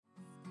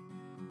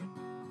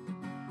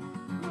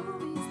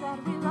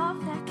that we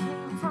love that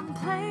came from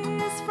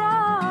plays,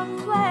 from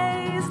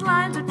plays.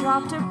 Lines are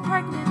dropped, a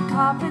pregnant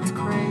cop, it's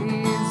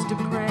crazed,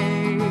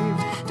 depraved.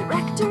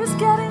 Directors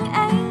getting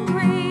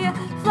angry,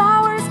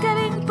 flowers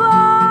getting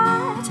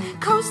bought,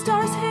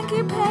 co-stars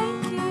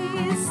hanky-panky,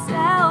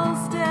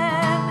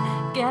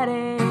 Selsden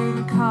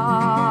getting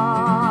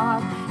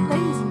caught.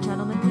 Ladies and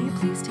gentlemen, will you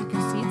please take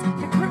your seats?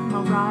 The curtain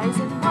will rise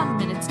in 1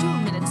 minute, 2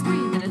 minutes, 3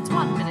 minutes,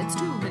 1 minute,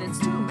 2 minutes,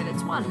 2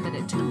 minutes, 1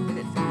 minute, 2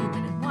 minutes, 3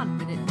 minutes, 1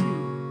 minute, 2.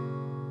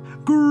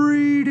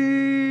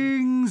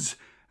 Greetings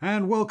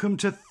and welcome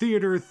to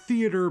Theater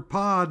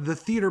Pod, the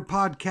theater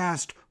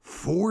podcast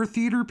for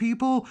theater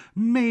people,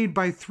 made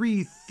by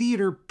 3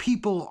 theater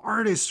people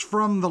artists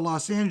from the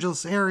Los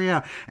Angeles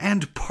area,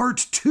 and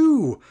part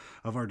 2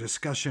 of our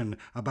discussion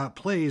about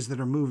plays that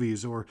are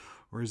movies, or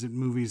is it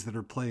movies that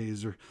are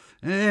plays? Or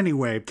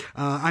anyway,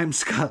 I'm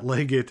Scott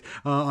Leggett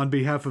on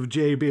behalf of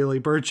J.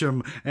 Bailey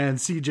Burcham and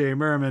CJ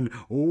Merriman.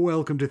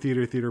 Welcome to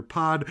Theater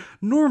Pod.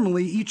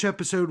 Normally, each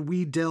episode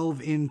we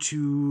delve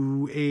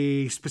into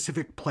a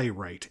specific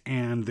playwright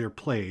and their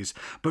plays,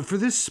 but for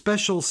this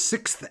special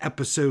 6th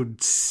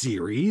episode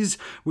series,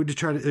 we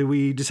decided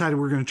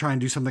we're going to try and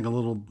do something a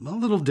little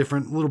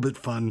different, a little bit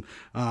fun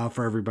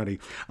for everybody.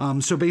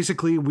 So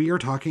basically, we are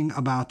talking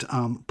about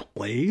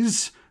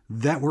plays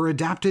that were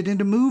adapted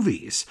into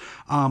movies.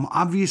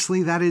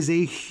 Obviously, that is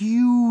a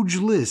huge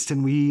list,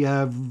 and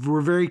we're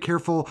very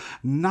careful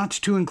not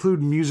to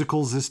include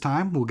musicals this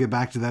time. We'll get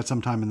back to that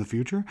sometime in the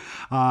future.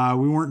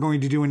 We weren't going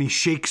to do any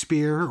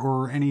Shakespeare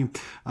or any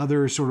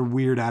other sort of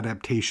weird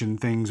adaptation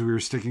things. We were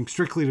sticking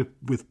strictly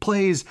with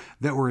plays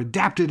that were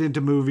adapted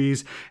into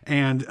movies,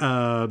 and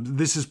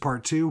this is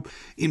part 2.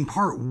 In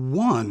part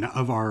 1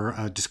 of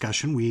our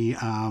discussion, we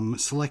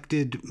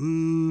selected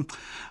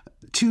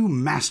 2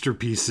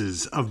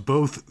 masterpieces of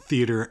both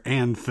theater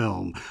and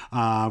film.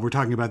 We're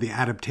talking about the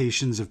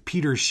adaptations of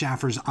Peter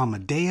Shaffer's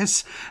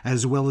Amadeus,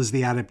 as well as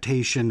the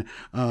adaptation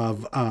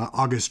of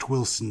August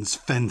Wilson's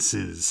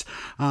Fences.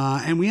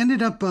 And we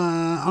ended up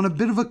on a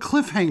bit of a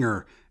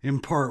cliffhanger in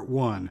part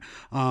 1.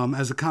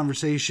 As the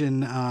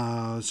conversation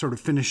sort of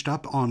finished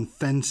up on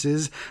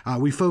Fences,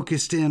 we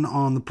focused in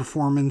on the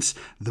performance,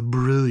 the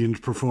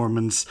brilliant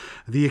performance,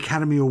 the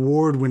Academy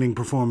Award-winning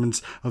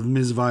performance of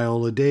Ms.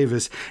 Viola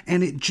Davis.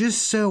 And it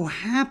just so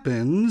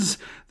happens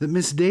that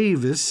Miss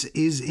Davis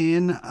is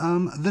in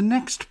the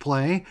next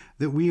play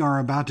that we are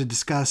about to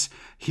discuss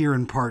here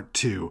in part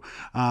 2.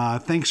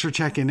 Thanks for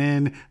checking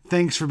in.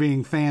 Thanks for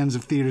being fans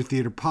of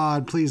Theater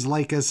Pod. Please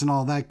like us and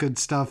all that good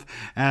stuff.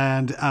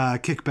 And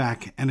kick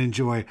back and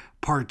enjoy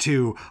part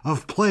 2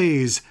 of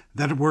plays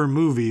that were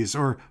movies,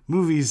 or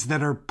movies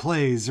that are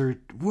plays, or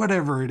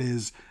whatever it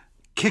is.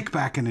 Kick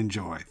back and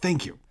enjoy.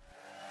 Thank you.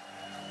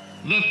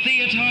 The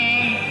theater.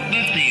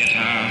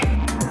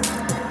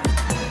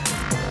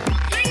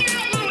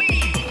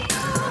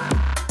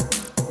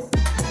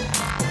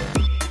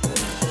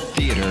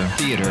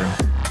 Theater.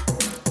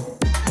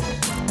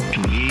 To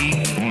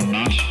be or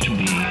not to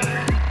be.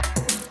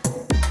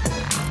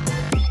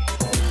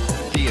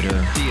 Theater.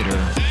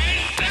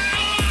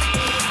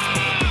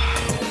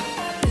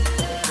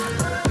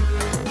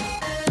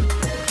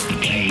 The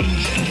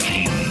play's the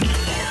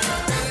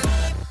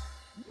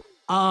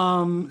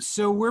thing.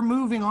 So we're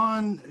moving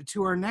on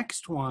to our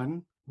next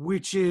one,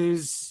 which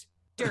is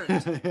Dirt.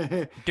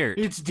 Dirt.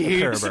 It's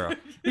dirt.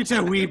 It's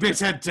a wee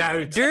bit of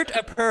doubt. Dirt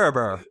a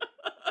purber.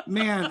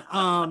 Man,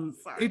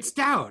 it's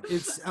doubt.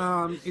 It's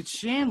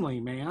Shanley,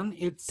 man.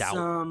 It's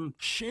Doubt.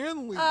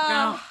 Shanley.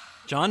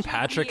 John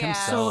Patrick Yeah. So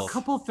a himself.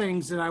 couple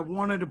things that I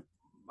want to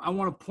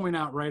point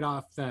out right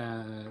off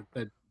the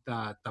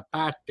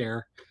bat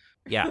there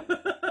Yeah.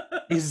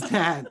 is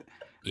that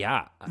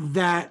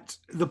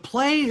the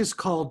play is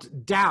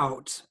called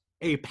Doubt,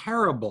 a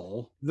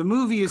Parable. The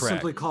movie is Correct.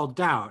 simply called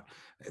Doubt.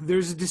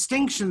 There's a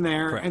distinction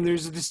there, Correct. and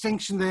there's a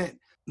distinction that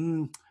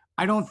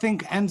I don't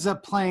think ends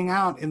up playing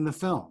out in the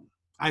film.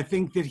 I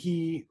think that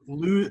he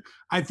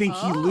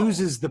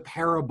loses the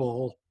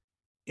parable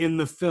in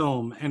the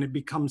film, and it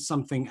becomes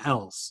something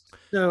else.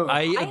 So I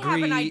I agree.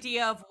 have an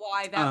idea of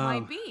why that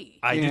might be.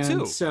 I do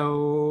too.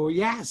 So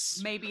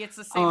yes, Maybe it's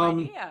the same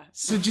idea.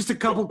 So just a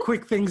couple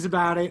quick things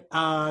about it.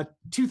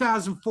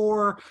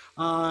 2004,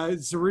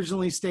 it's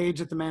originally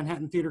staged at the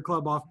Manhattan Theater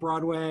Club off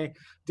Broadway.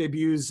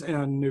 Debuts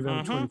on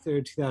November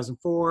 23rd,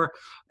 2004.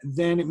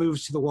 Then it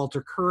moves to the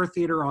Walter Kerr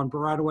Theater on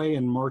Broadway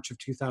in March of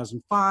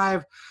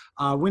 2005.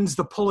 Wins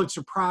the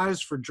Pulitzer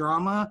Prize for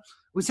drama.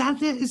 Is that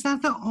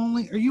the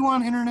only? Are you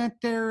on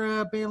internet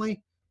there,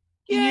 Bailey?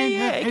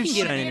 Yeah, I can Is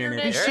get on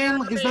internet. Is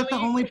that the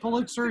only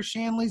Pulitzer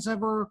Shanley's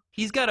ever?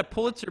 He's got a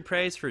Pulitzer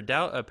Prize for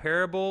Doubt, a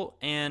Parable,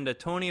 and a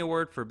Tony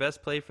Award for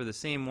Best Play for the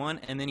same one.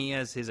 And then he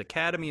has his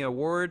Academy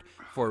Award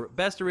for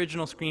Best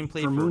Original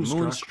Screenplay for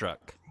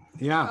Moonstruck.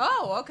 Yeah.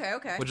 Oh,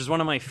 okay. Which is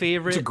one of my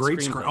favorite. It's a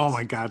great screen. Oh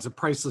my God, it's a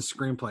priceless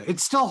screenplay. It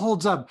still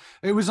holds up.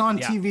 It was on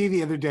TV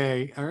the other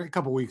day, or a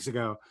couple weeks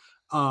ago,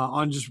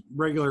 on just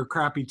regular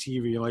crappy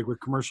TV, like with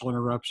commercial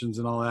interruptions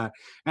and all that.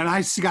 And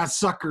I got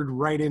suckered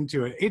right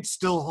into it. It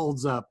still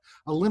holds up.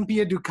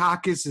 Olympia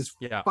Dukakis is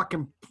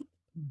fucking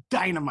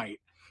dynamite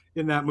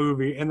in that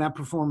movie, and that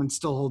performance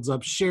still holds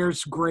up.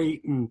 Cher's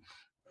great, and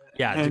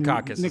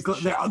Dukakis is the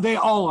shit. they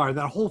all are.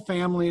 That whole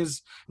family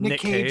is. Nick Nick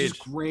Cage is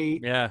Cage.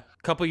 great. Yeah.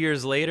 A couple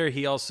years later,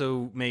 he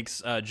also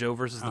makes Joe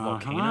versus the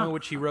Volcano,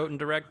 which he wrote and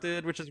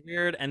directed, which is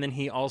weird. And then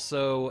he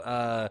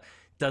also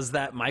does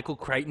that Michael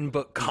Crichton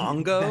book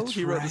Congo. That's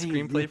He wrote right. the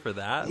screenplay for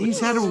that. He's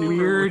had a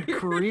weird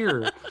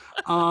career.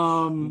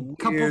 Couple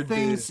Weird,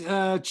 things.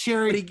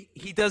 Cherry. But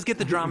he does get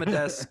the drama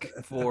desk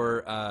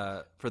for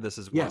this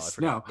as well. I Yes,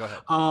 forgot. no.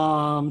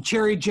 Go ahead.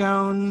 Cherry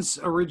Jones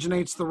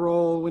originates the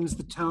role, wins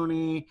the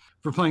Tony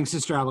for playing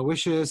Sister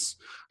Aloysius.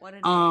 What a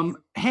name.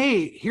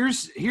 Hey,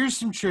 here's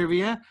some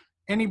trivia.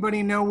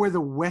 Anybody know where the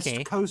West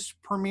Okay. Coast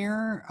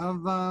premiere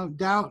of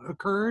Doubt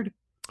occurred?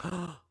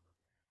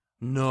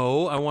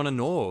 No, I want to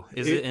know.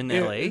 Is it in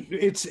LA?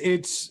 It's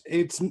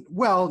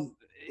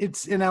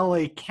in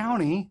LA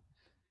County.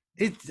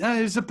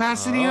 It's a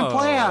Pasadena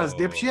Playhouse,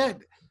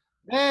 dipshit.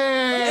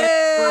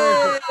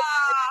 Hey!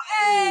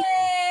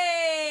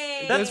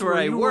 Hey! That's where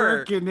I you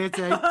work. and I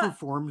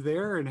performed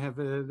there and have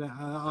an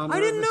honor. I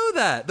didn't know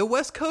that. The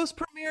West Coast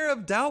premiere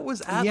of Doubt was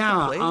at the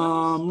Yeah.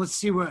 Playhouse? Let's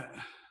see what.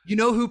 You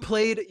know who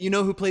played the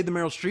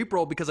Meryl Streep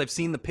role, because I've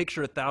seen the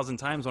picture 1,000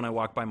 times when I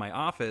walk by my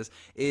office,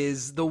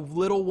 is the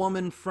little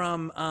woman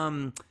from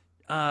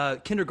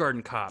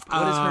Kindergarten Cop.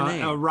 What is her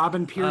name?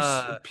 Robin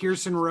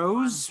Pearson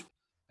Rose.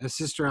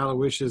 Sister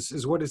Aloysius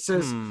is what it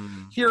says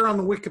here on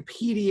the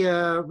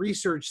Wikipedia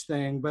research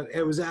thing, but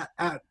it was at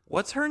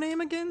What's her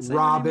name again? Say her name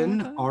Robin,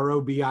 one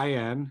more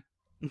time.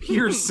 Robin,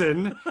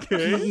 Pearson,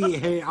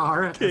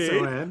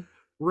 Pearson,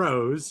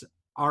 Rose,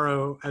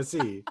 Rose.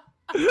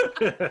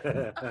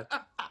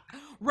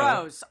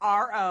 Rose,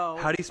 R-O.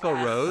 How do you spell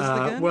Rose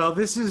again? Well,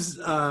 this is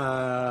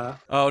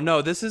Oh,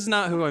 no, this is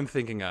not who I'm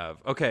thinking of.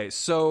 Okay,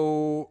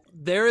 so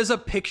there is a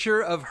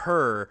picture of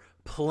her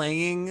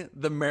playing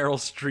the Meryl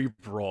Streep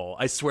role.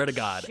 I swear to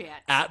God. Shit.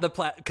 At the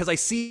because I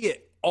see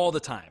it all the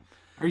time.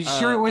 Are you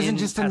sure it wasn't in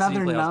just Pasadena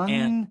another Playhouse,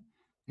 nun?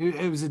 and-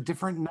 It was a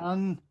different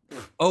nun.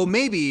 Oh,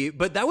 maybe,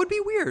 but that would be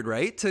weird,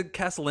 right? To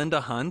cast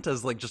Linda Hunt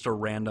as like just a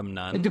random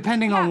nun.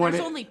 Depending Yeah, on what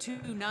there's it. only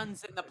 2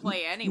 nuns in the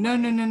play anyway.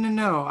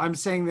 No. I'm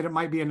saying that it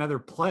might be another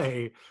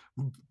play,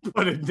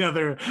 but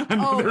another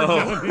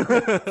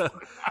Oh,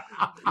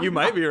 you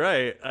might be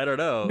right. I don't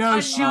know. No,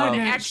 An she wouldn't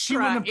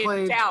extra have in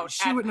played. Doubt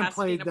She at wouldn't have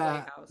played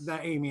Pasadena that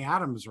Playhouse. Amy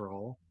Adams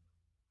role.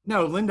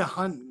 No, Linda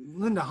Hunt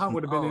would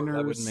have been in her.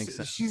 That wouldn't make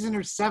sense. She's in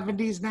her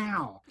 70s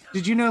now.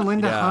 Did you know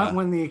Linda Yeah. Hunt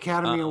won the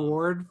Academy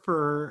Award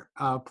for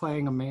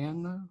playing a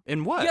man? Though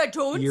In what? Yeah,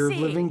 don't You're say.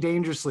 Living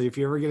Dangerously. If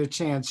you ever get a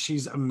chance,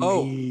 she's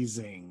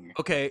amazing.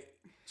 Okay,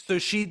 so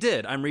she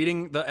did. I'm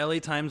reading the LA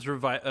Times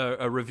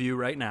a review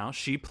right now.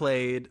 She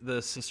played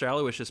the Sister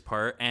Aloysius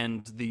part,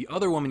 and the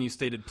other woman you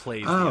stated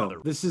plays the other.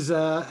 Oh, this is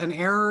an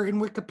error in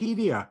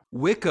Wikipedia.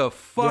 Wicca,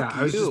 fuck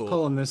I was just you.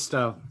 pulling this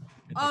stuff.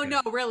 Oh,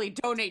 no, really,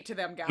 donate to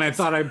them, guys. And I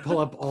thought I'd pull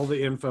up all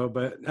the info,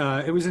 but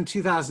it was in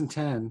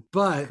 2010.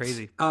 But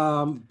Crazy.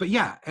 But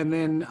yeah, and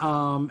then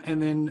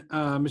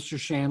Mr.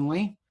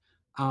 Shanley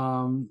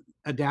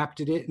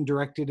adapted it and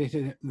directed it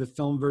in the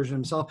film version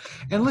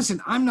himself. And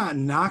listen, I'm not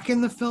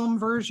knocking the film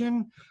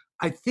version.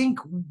 I think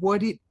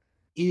what it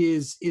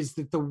is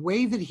that the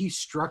way that he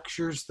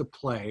structures the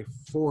play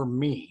for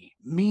me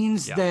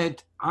means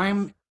that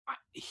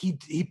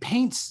he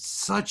paints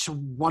such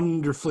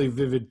wonderfully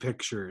vivid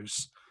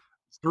pictures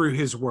through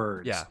his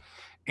words. Yeah.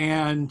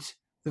 And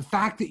the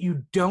fact that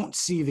you don't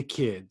see the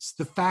kids,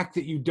 the fact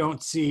that you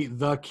don't see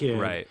the kid.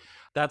 Right.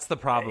 That's the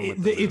problem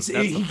with the It's-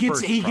 movie. That's he the gets-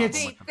 first he problem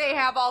gets- with the They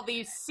have all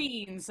these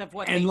scenes of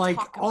what And they like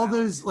talk all about.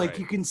 those, like Right.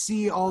 you can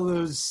see all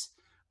those.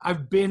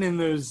 I've been in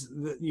those,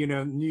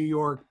 New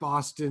York,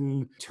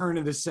 Boston, turn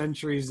of the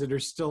centuries that are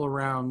still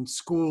around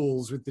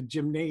schools with the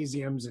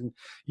gymnasiums, and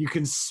you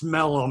can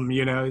smell them,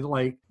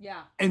 like.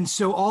 Yeah. And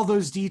so all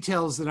those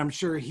details that I'm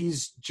sure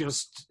he's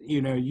just,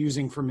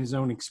 using from his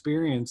own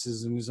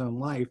experiences in his own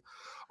life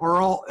are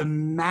all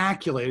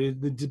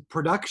immaculate. The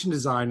production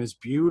design is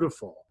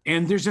beautiful.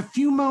 And there's a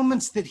few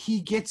moments that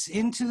he gets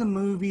into the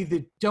movie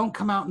that don't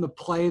come out in the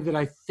play that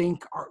I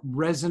think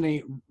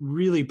resonate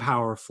really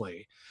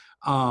powerfully.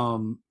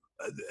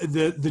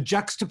 The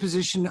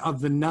juxtaposition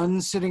of the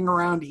nuns sitting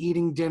around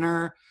eating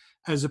dinner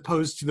as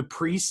opposed to the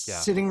priests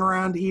sitting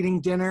around eating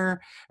dinner,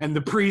 and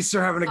the priests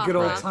are having a good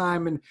old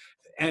time.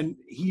 And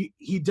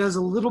he does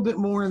a little bit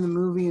more in the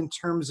movie in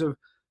terms of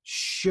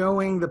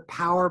showing the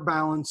power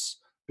balance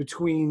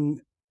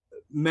between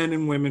men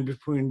and women,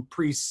 between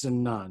priests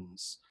and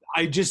nuns.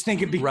 I just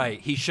think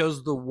right. He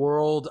shows the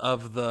world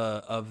of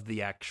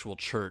the actual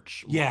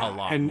church a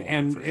lot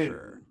more, for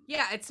sure.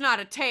 Yeah, it's not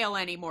a tale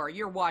anymore.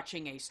 You're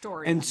watching a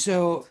story. And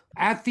so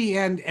at the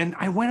end, and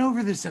I went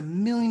over this a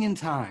million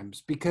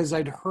times because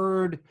I'd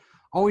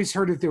always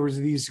heard that there was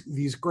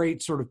these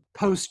great sort of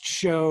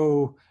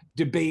post-show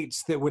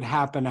debates that would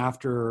happen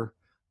after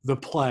the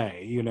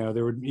play,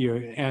 there would,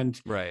 and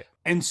right.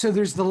 And so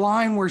there's the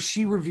line where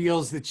she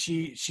reveals that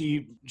she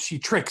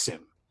tricks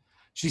him.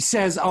 She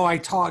says, "Oh, I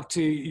talked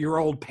to your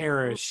old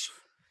parish,"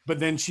 but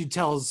then she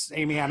tells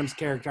Amy Adams'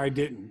 character, "I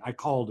didn't. I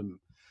called him."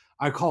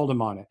 I called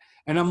him on it.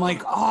 And I'm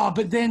like, oh,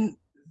 but then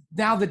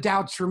now the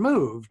doubt's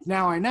removed.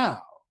 Now I know.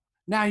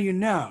 Now you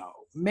know.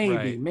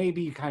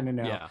 Maybe you kind of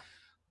know. Yeah.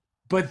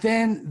 But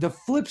then the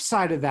flip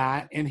side of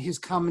that, and his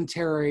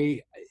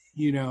commentary,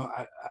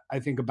 I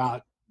think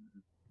about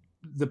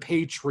the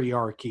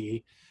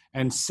patriarchy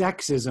and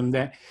sexism,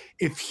 that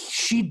if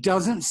she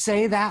doesn't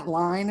say that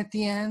line at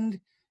the end,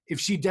 if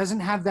she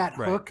doesn't have that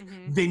hook,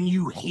 then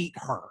you hate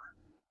her.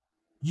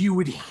 You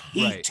would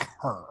hate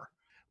her.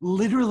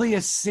 Literally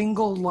a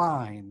single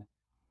line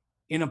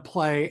in a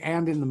play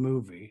and in the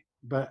movie.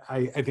 But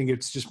I think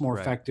it's just more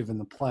effective in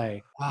the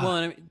play. Well,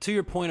 and I mean, to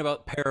your point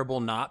about parable,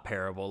 not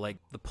parable, like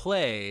the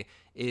play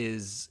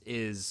is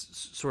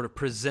sort of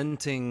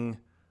presenting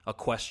a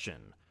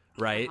question,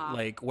 right?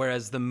 Like,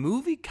 whereas the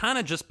movie kind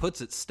of just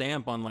puts its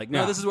stamp on like,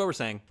 no, this is what we're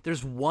saying.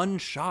 There's one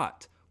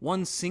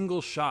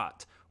single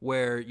shot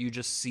where you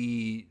just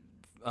see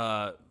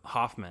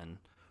Hoffman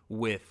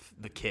with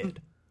the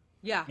kid.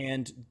 Yeah.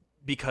 And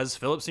because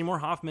Philip Seymour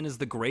Hoffman is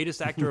the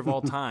greatest actor of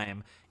all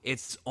time,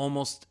 it's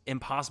almost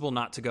impossible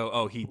not to go,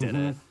 oh, he did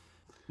it.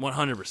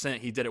 100%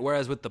 he did it.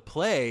 Whereas with the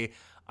play,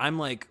 I'm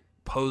like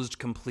posed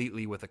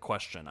completely with a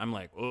question. I'm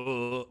like,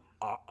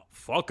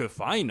 fuck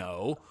if I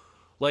know.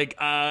 Like,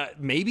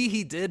 maybe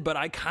he did, but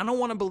I kind of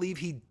want to believe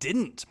he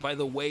didn't by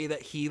the way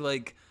that he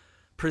like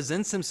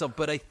presents himself.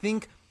 But I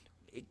think,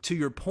 to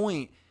your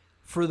point,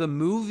 for the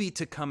movie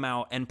to come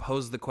out and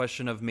pose the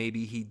question of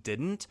maybe he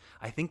didn't,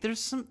 I think there's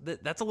some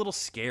that's a little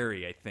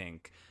scary. I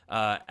think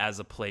as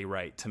a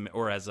playwright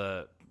or as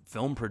a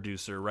film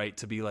producer, right,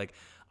 to be like,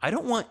 I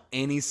don't want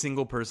any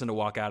single person to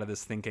walk out of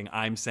this thinking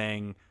I'm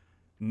saying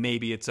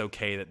maybe it's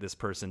okay that this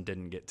person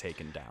didn't get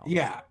taken down.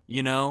 Yeah,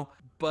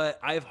 But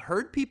I've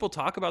heard people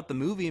talk about the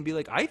movie and be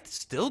like, I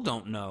still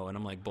don't know, and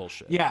I'm like,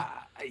 bullshit. Yeah,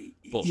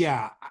 bullshit.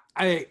 Yeah.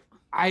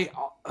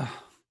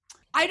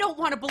 I don't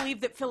want to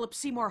believe that Philip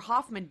Seymour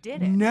Hoffman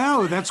did it.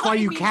 No, that's why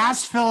you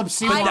cast Philip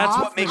Seymour Hoffman. That's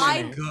what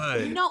makes it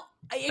good. No,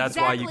 That's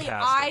why you exactly.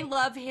 cast him. I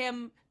love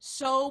him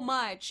so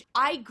much.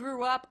 I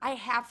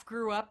half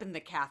grew up in the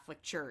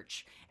Catholic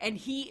Church, and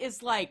he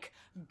is like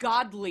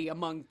godly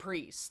among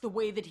priests. The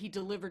way that he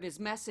delivered his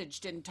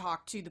message and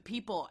talked to the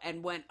people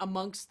and went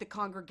amongst the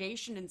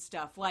congregation and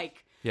stuff,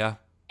 like, Yeah.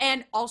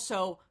 and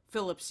also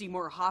Philip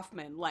Seymour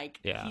Hoffman, like,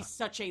 Yeah. he's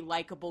such a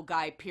likable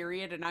guy,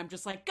 period. And I'm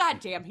just like, God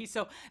damn, he's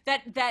so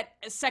that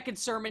second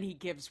sermon he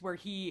gives where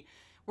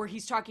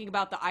he's talking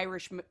about the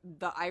Irish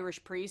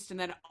priest, and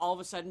then all of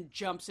a sudden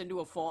jumps into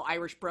a full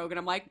Irish brogue, and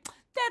I'm like,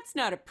 that's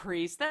not a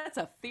priest, that's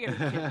a theater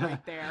kid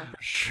right there.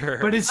 Sure.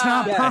 But it's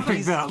not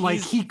perfect though. Like,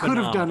 he's he could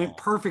have done phenomenal. it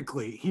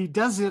perfectly. He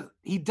does it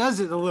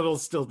a little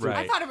stilted. Right.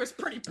 I thought it was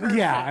pretty perfect.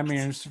 Yeah, I mean,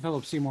 it's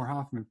Philip Seymour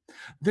Hoffman.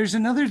 There's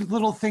another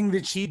little thing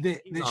that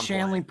that on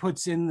Shanley point.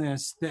 puts in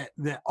this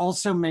that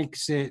also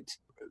makes it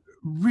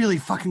really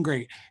fucking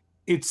great.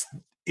 It's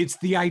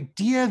the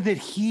idea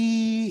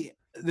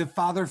that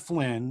Father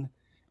Flynn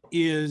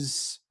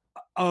is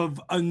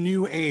of a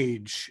new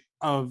age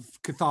of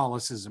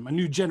Catholicism, a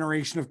new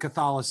generation of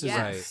Catholicism.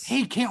 Yes.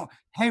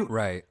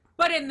 Right.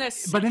 But in the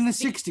 60s. But in the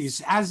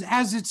 60s,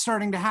 as it's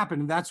starting to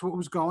happen, that's what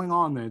was going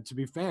on there, to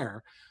be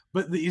fair.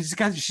 But she's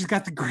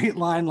got the great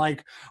line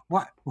like,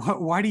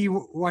 why do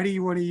you want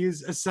to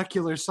use a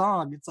secular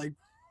song? It's like,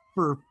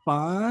 for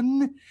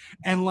fun.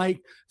 And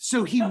like,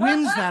 so he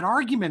wins that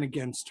argument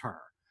against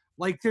her.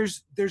 Like,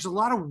 there's a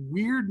lot of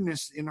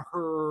weirdness in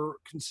her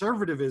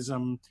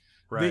conservatism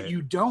that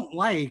you don't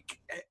like.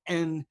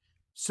 And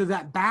so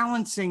that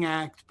balancing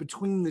act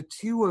between the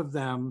two of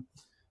them,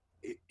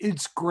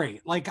 it's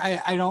great. Like,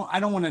 I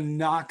don't want to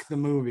knock the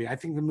movie. I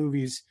think the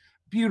movie's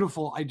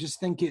beautiful. I just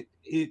think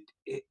it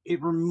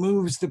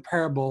removes the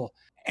parable.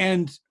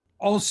 And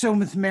also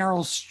with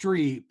Meryl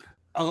Streep,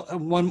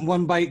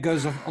 one bite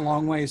goes a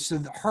long way. So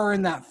her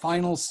in that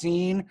final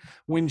scene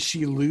when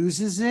she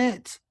loses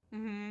it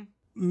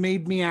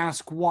made me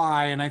ask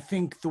why. And I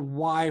think the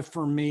why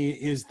for me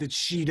is that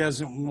she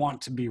doesn't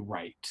want to be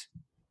right.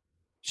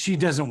 She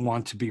doesn't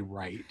want to be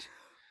right.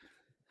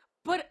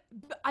 But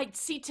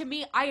to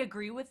me, I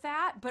agree with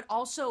that. But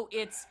also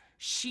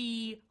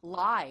she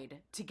lied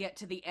to get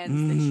to the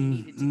ends that she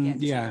needed to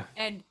get to.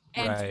 And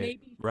maybe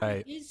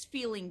he is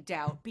feeling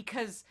doubt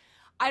because,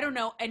 I don't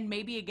know, and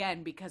maybe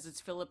again, because it's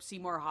Philip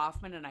Seymour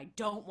Hoffman and I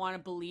don't want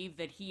to believe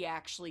that he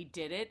actually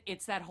did it.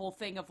 It's that whole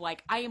thing of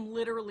like, I am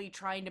literally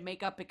trying to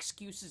make up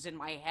excuses in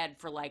my head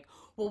for like,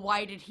 well,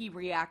 why did he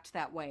react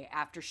that way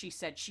after she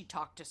said she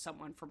talked to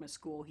someone from a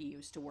school he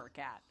used to work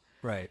at?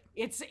 Right.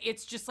 It's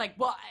just like,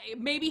 well,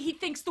 maybe he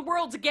thinks the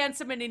world's against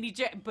him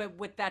but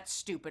with that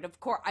stupid, of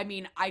course. I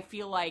mean, I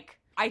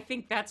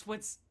think that's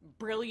what's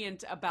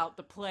brilliant about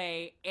the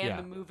play and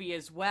the movie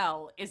as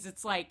well, is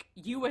it's like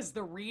you as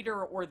the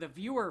reader or the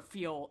viewer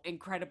feel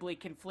incredibly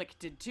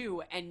conflicted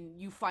too, and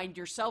you find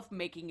yourself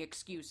making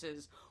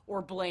excuses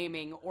or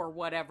blaming or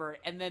whatever.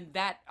 And then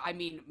that, I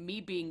mean,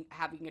 me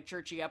having a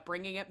churchy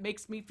upbringing, it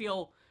makes me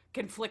feel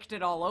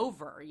conflicted all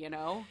over, you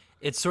know?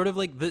 It's sort of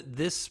like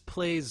this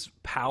play's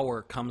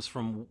power comes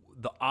from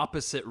the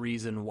opposite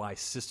reason why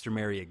Sister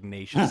Mary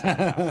Ignatius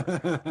had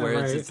power.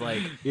 Whereas Right. it's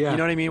like, Yeah. you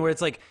know what I mean? Where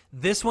it's like,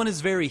 this one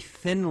is very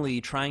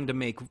thinly trying to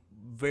make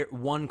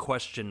one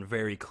question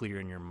very clear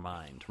in your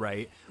mind,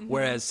 right?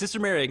 Whereas Sister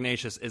Mary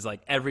Ignatius is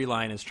like, every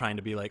line is trying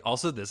to be like,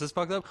 also this is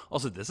fucked up,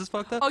 also this is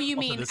fucked up. Oh, you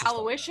also mean this is fucked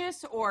up.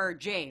 Aloysius or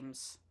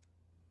James?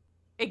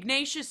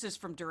 Ignatius is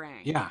from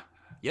Durang. Yeah.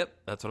 Yep,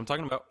 that's what I'm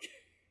talking about.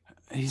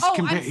 He's Oh,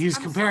 he's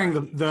I'm comparing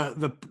sorry.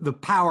 the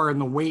power and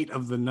the weight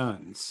of the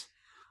nuns.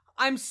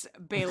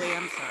 Bailey,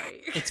 I'm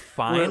sorry. It's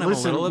fine. I'm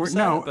Listen, a little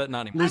upset, but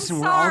not anymore. Listen,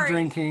 I'm we're all sorry.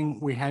 drinking.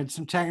 We had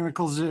some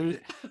technical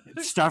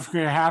stuff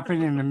going to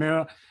happen in the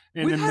middle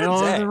We've had a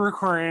of day. the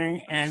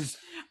recording, and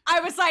I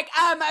was like,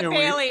 we,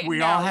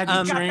 Bailey. all had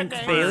to drink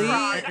for Bailey,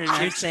 an you're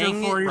extra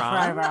saying it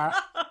 45 wrong.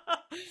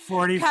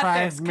 45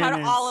 Cut this. minutes.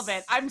 Cut all of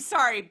it. I'm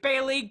sorry,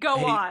 Bailey. Go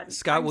Hey, on.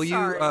 Scott, I'm will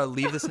sorry. you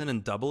leave this in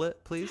and double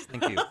it, please?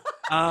 Thank you.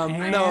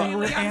 And No,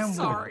 we're- Bailey, I'm and we're-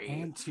 sorry.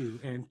 and two,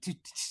 and two.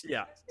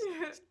 yeah.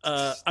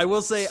 I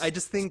will say, I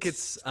just think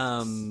it's.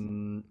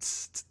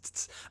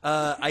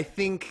 I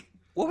think.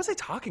 What was I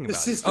talking about?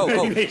 Sister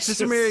Mary Ignatius.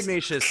 Sister Mary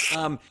Ignatius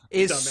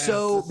is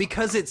so,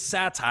 because it's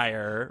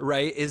satire,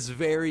 right? Is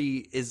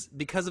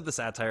because of the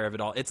satire of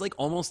it all. It's like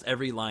almost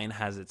every line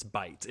has its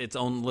bite, its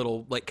own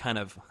little like kind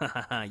of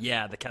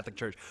yeah, the Catholic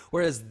Church.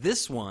 Whereas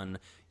this one,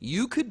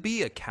 you could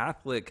be a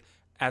Catholic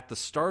at the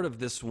start of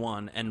this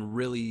one and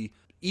really,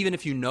 even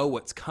if you know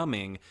what's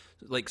coming,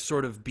 like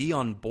sort of be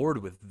on board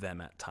with them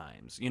at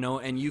times, you know?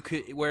 And you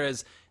could,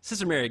 whereas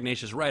Sister Mary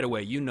Ignatius, right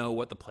away, you know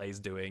what the play's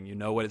doing, you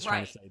know what it's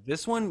trying to say.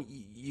 This one,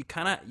 you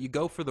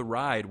go for the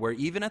ride, where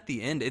even at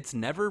the end, it's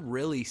never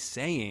really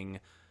saying,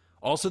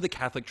 also the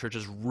Catholic Church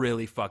is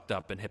really fucked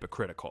up and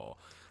hypocritical.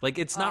 Like,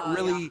 it's not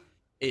really,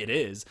 it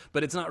is,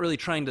 but it's not really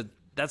trying to,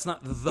 that's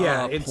not the point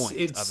of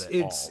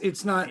it all.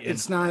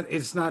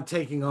 It's not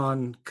taking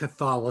on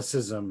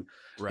Catholicism.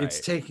 Right.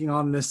 It's taking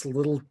on this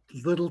little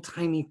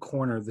tiny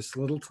corner, this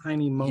little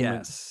tiny moment.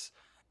 Yes.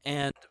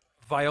 And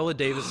Viola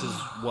Davis is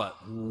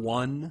what,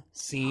 one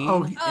scene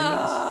Oh,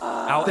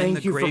 out in the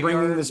thank you for bringing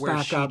graveyard this where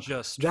back she up.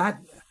 just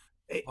That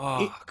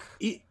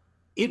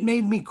it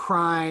made me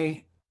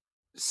cry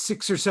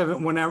 6 or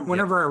 7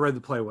 whenever I read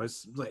the play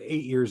was like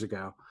 8 years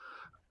ago,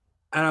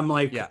 and I'm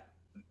like, yeah.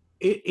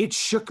 It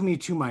shook me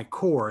to my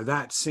core,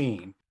 that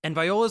scene. And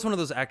Viola is one of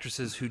those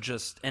actresses who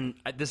just, and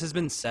this has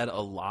been said a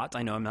lot,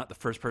 I know I'm not the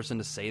first person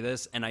to say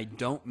this, and I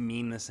don't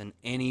mean this in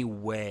any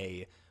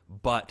way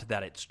but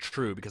that it's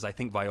true, because I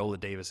think Viola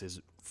Davis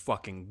is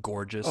fucking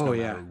gorgeous no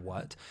matter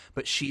what.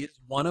 But she is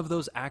one of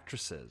those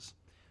actresses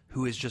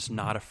who is just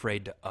not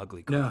afraid to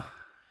ugly cry. No.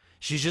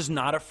 She's just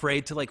not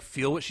afraid to like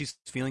feel what she's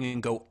feeling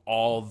and go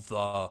all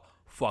the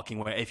fucking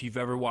way. If you've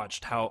ever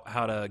watched How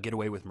to Get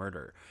Away with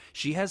Murder,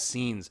 she has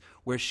scenes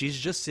where she's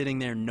just sitting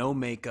there, no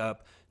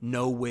makeup,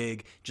 no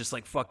wig, just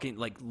like fucking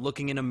like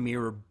looking in a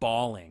mirror,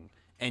 bawling,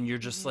 and you're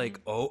just like,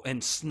 oh,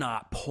 and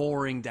snot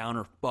pouring down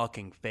her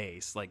fucking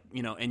face, like,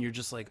 you know, and you're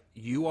just like,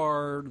 you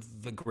are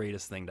the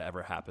greatest thing to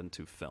ever happen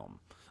to film.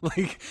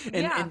 Like,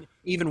 and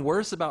even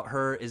worse about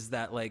her is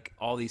that like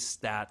all these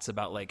stats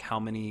about like how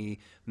many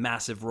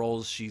massive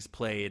roles she's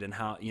played and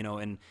how, you know,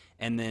 and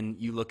then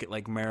you look at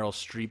like Meryl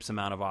Streep's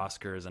amount of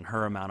Oscars and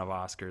her amount of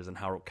Oscars and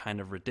how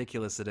kind of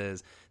ridiculous it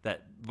is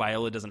that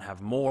Viola doesn't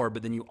have more.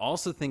 But then you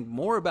also think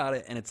more about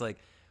it and it's like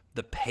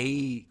the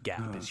pay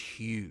gap is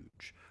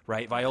huge,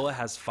 right? Viola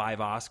has 5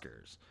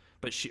 Oscars,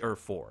 but or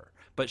 4,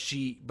 but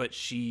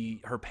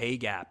her pay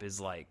gap is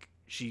like,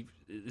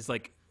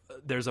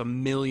 there's $1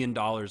 million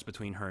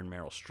between her and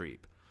Meryl Streep.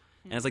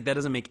 And it's like, that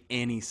doesn't make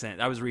any sense.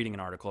 I was reading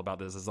an article about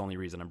this. That's the only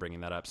reason I'm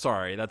bringing that up.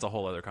 Sorry, that's a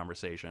whole other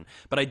conversation.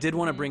 But I did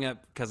want to bring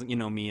up, because, you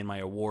know, me and my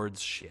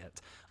awards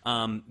shit.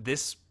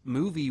 This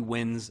movie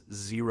wins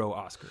 0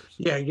 Oscars.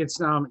 Yeah, it gets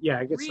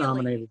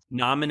nominated.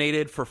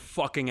 Nominated for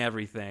fucking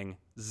everything,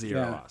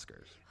 0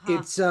 Oscars.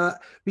 It's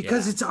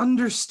because it's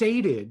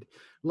understated.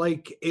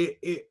 Like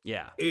if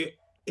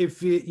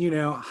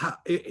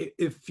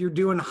you're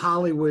doing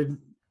Hollywood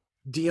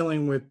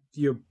dealing with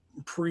your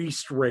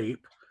priest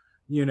rape,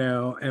 you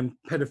know, and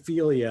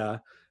pedophilia.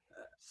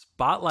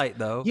 Spotlight,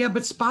 though. Yeah,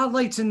 but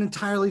Spotlight's an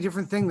entirely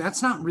different thing.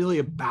 That's not really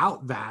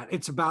about that.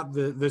 It's about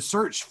the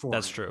search for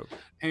That's it. true.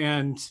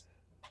 And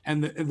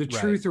the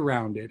truth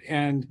around it.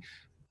 And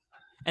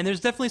there's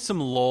definitely some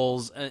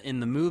lulls in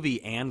the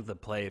movie and the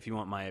play, if you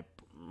want my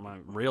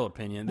real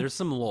opinion. There's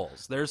some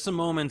lulls. There's some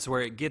moments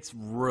where it gets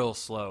real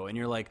slow and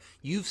you're like,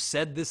 you've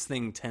said this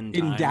thing 10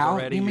 In times doubt,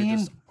 already. you You're mean?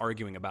 just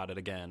arguing about it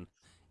again.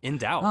 In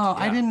doubt. oh,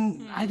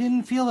 yeah. I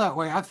didn't feel that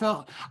way.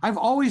 I've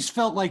always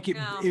felt like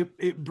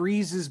it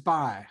breezes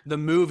by. The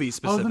movie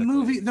specifically.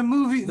 The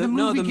movie gets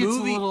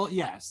movie, a little,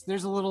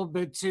 there's a little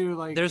bit too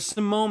like, there's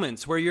some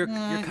moments where you're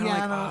kind of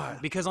yeah,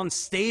 like, because on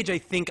stage I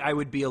think I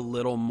would be a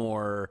little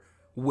more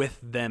with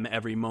them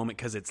every moment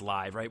because it's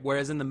live, right?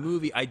 Whereas in the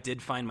movie, I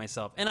did find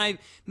myself, and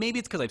maybe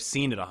it's because I've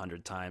seen it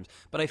 100 times,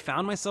 but I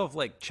found myself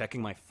like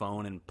checking my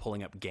phone and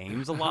pulling up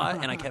games a lot,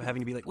 and I kept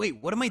having to be like,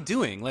 wait, what am I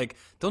doing? Like,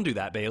 don't do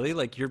that, Bailey.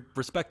 Like, you're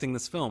respecting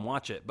this film,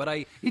 watch it. But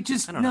I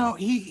don't know.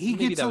 He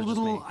gets a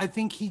little, I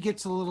think he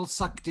gets a little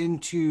sucked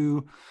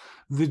into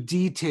the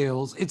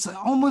details. It's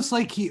almost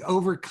like he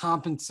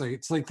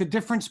overcompensates. Like the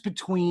difference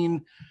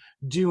between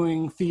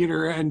doing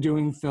theater and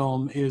doing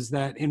film is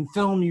that in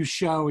film you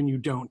show and you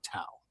don't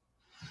tell.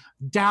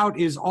 Doubt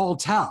is all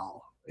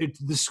tell.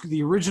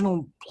 The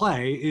original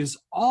play is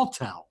all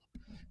tell.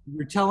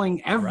 You're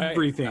telling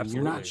everything. Right,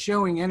 you're not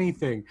showing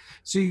anything.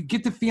 So you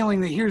get the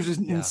feeling that here's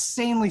an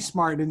insanely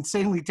smart,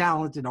 insanely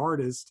talented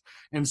artist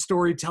and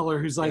storyteller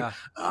who's like,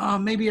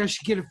 maybe I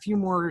should get a few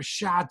more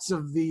shots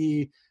of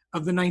the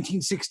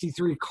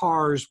 1963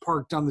 cars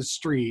parked on the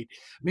street.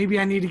 Maybe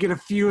I need to get a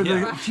few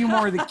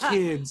more of the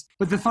kids.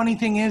 But the funny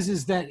thing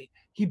is that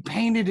he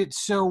painted it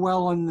so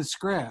well in the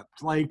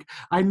script. Like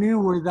I knew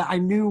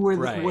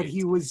what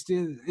he was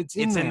doing. It's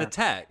in the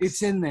text.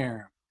 It's in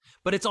there.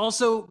 But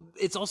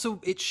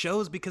it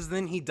shows because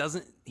then he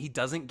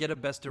doesn't get a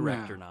Best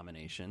Director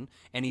nomination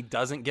and he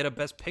doesn't get a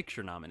Best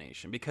Picture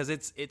nomination because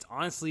it's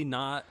honestly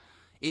not.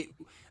 It,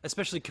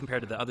 especially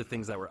compared to the other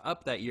things that were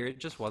up that year, it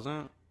just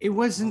wasn't. It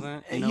wasn't.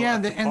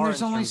 And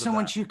there's only so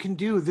much you can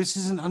do. This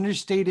is an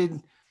understated.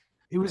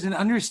 It was an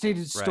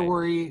understated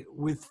story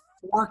with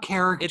 4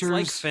 characters. It's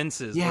like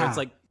Fences, where it's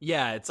like,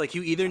 it's like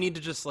you either need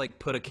to just like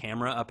put a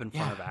camera up in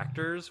front of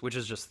actors, which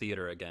is just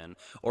theater again,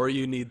 or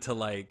you need to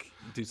like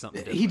do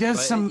something different. He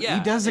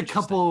does a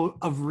couple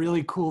of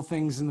really cool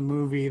things in the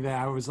movie that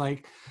I was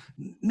like,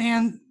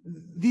 man,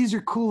 these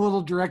are cool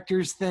little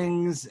directors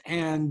things,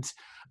 and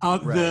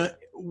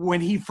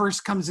when he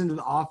first comes into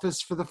the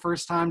office for the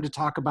first time to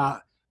talk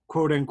about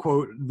quote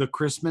unquote the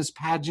Christmas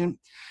pageant,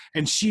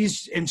 and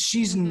she's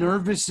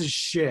nervous as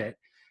shit,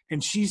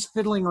 and she's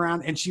fiddling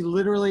around, and she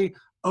literally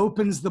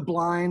opens the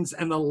blinds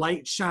and the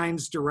light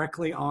shines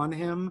directly on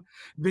him.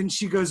 Then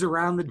she goes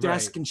around the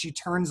desk and she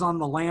turns on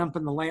the lamp,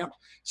 and the lamp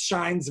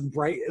shines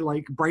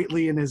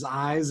brightly in his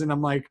eyes, and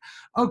I'm like,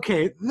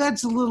 okay,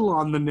 that's a little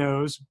on the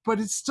nose, but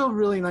it's still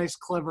really nice,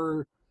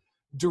 clever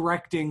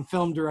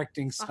film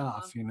directing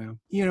stuff.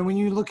 When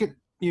you look at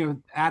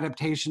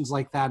adaptations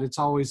like that, it's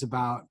always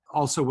about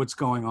also what's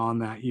going on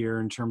that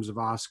year in terms of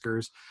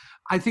Oscars.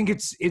 I think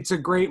it's a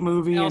great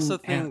movie,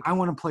 and I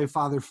want to play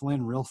Father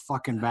Flynn real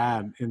fucking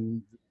bad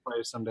in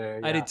play someday.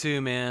 I do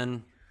too,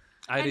 man.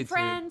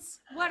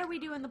 Friends, what are we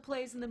doing the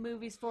plays and the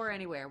movies for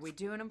anyway? Are we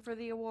doing them for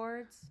the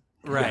awards?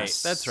 Right,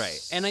 yes. That's right.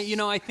 And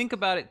I think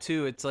about it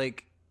too. It's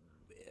like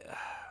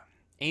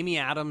Amy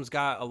Adams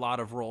got a lot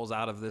of roles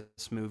out of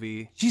this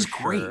movie. She's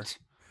great. She's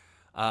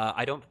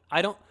awesome.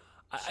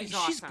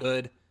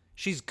 Good.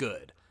 She's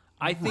good.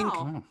 I think.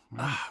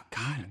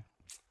 God.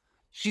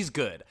 She's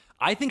good.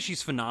 I think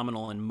she's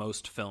phenomenal in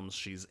most films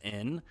she's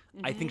in.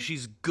 Mm-hmm. I think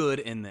she's good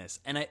in this,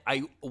 and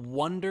I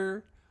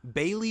wonder.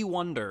 Bailey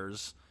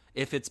wonders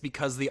if it's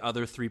because the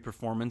other 3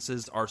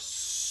 performances are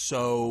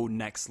so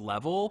next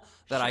level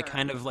that I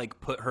kind of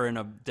like put her in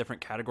a different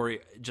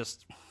category,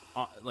 just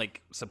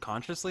like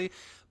subconsciously.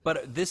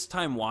 But this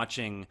time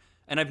watching,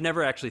 and I've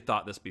never actually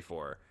thought this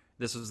before.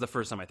 This was the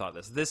first time I thought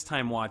this. This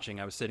time watching,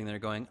 I was sitting there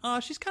going, oh,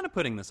 she's kind of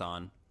putting this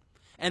on.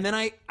 And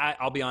then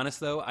I'll be honest,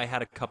 though, I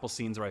had a couple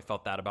scenes where I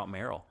felt that about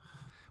Meryl,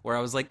 where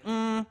I was like,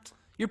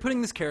 you're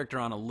putting this character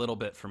on a little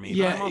bit for me.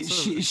 Yeah,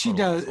 she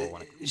does.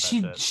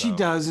 She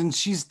does, and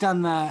she's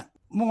done that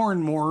more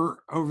and more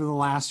over the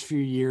last few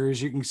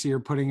years. You can see her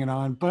putting it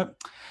on,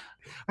 but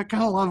I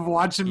kind of love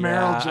watching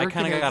Meryl jerk. I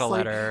kind of gotta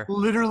let her.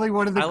 Literally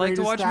one of the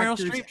greatest like to watch Meryl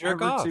actors Streep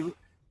jerk off. To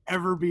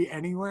ever be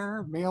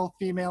anywhere, male,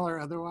 female, or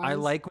otherwise. I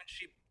like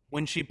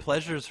when she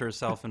pleasures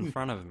herself in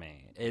front of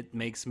me. It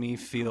makes me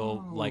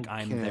feel like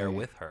I'm there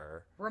with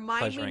her.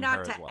 Remind me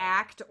not to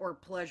act or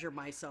pleasure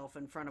myself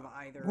in front of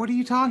either. What are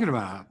you talking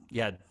about?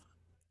 Yeah,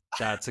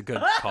 that's a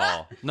good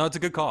call. No, it's a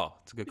good call.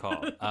 It's a good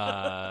call.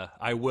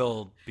 I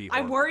will be.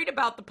 I'm worried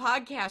about the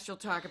podcast you'll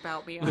talk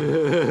about me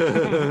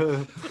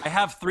on. I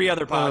have 3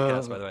 other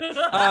podcasts, by the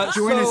way.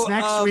 Join us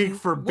next week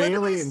for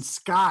Bailey and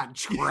Scott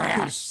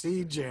Trash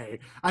CJ,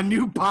 a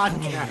new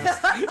podcast.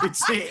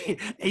 It's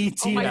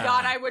 18. Oh my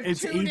God, I would.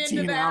 It's tune 18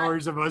 into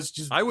hours of us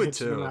just. I would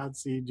too. About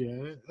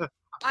CJ.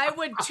 I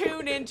would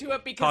tune into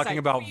it because talking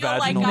about feel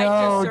vaginal. like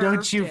no,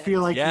 don't you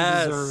feel like you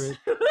deserve it?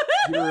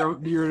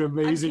 You're an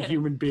amazing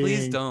human being.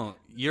 Please don't.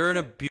 You're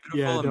a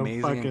beautiful,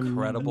 amazing,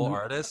 incredible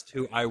artist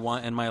who I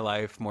want in my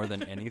life more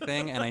than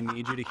anything, and I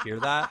need you to hear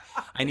that.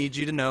 I need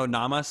you to know,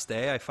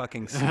 namaste, I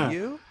fucking see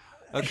you.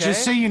 Okay?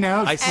 Just so you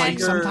know,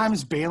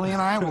 sometimes Bailey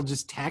and I will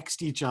just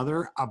text each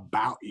other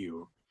about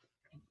you.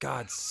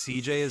 God,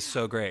 CJ is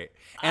so great.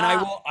 And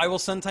I will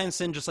sometimes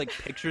send just like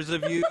pictures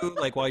of you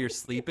like while you're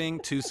sleeping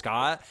to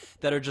Scott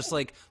that are just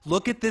like,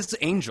 look at this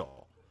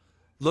angel.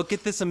 Look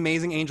at this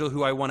amazing angel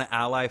who I want to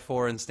ally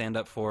for and stand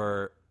up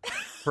for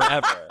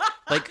forever.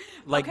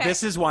 Like Okay.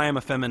 this is why I'm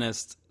a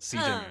feminist,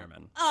 CJ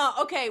Merriman.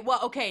 Okay. Well,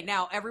 okay.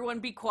 Now, everyone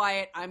be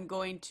quiet. I'm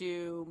going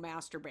to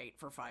masturbate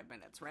for 5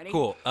 minutes. Ready?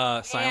 Cool.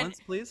 Silence,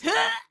 please.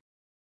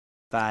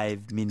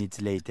 5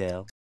 minutes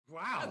later.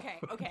 Wow.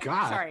 Okay.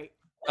 God. Sorry.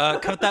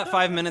 Cut that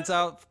 5 minutes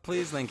out,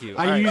 please. Thank you.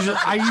 All I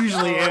right.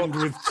 usually end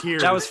with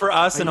tears. That was for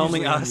us and I only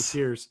usually end with us.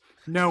 Tears.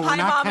 No, we're Hi,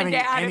 not Mom cutting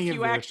and Dad, any if of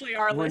you this. actually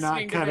are We're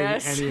listening not to cutting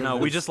this. any of No,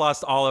 this. we just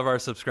lost all of our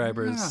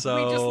subscribers. Yeah.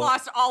 So We just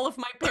lost all of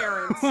my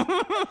parents.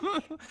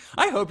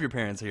 I hope your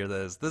parents hear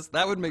this.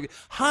 That would make.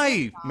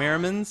 Hi,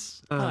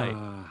 Merrimans.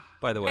 Hi.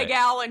 By the way, Hey,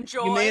 Gal,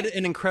 enjoy. you made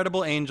an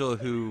incredible angel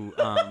who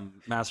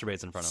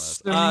masturbates in front of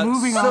us. So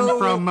moving on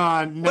from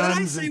what did I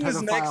nuns say and was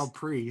pedophile next?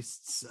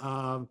 priests.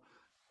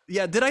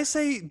 Yeah, did I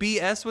say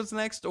BS was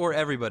next or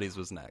everybody's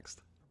was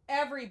next?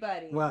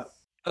 Everybody. Well,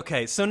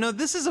 Okay, so no,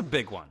 this is a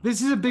big one. this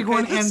is a big Okay,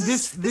 one, this and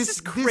is- this is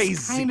crazy.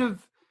 This kind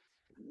of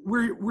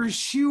we're is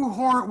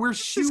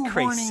shoehorning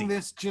crazy.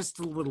 this just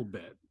a little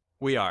bit.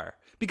 We are.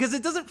 Because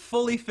it doesn't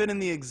fully fit in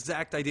the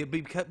exact idea,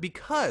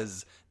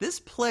 because this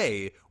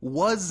play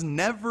was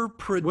never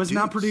produced. Was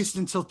not produced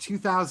until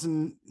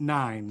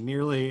 2009.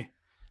 Nearly.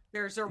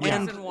 There's a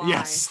reason why.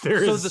 Yes,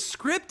 there So is. the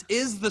script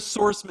is the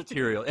source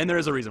material, and there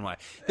is a reason why.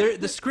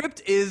 The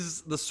script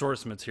is the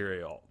source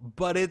material,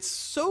 but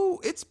it's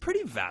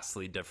pretty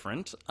vastly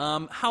different.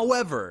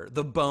 However,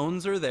 the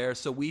bones are there,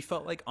 so we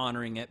felt like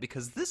honoring it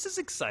because this is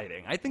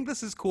exciting. I think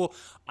this is cool.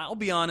 I'll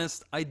be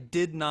honest, I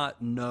did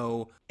not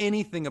know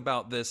anything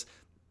about this.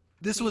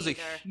 This was a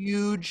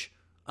huge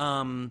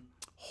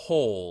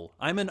hole.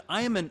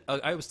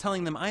 I was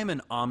telling them I am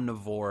an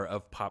omnivore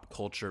of pop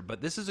culture,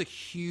 but this is a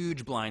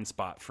huge blind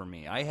spot for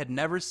me. I had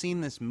never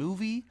seen this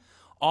movie.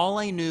 All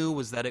I knew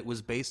was that it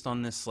was based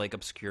on this like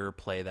obscure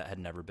play that had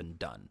never been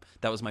done.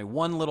 That was my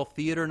one little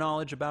theater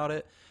knowledge about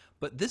it.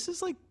 But this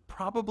is like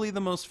probably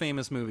the most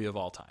famous movie of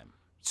all time.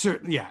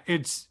 Yeah,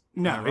 it's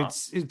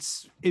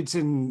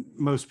in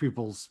most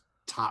people's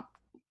top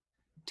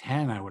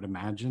 10, I would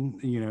imagine.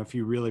 If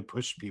you really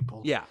push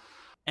people. Yeah.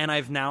 And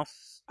I've now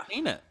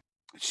seen it.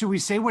 Should we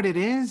say what it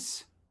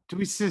is?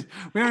 We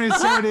don't even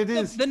say what it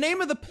is. The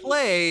name of the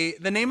play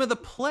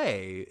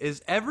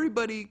is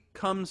Everybody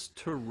Comes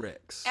to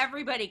Rick's.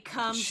 Everybody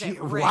comes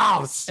at Rick.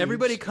 Wow.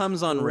 Everybody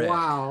comes on Rick.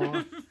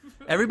 Wow.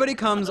 Everybody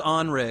comes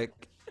on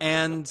Rick,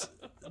 and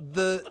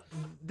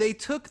they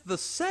took the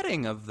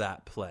setting of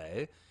that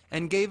play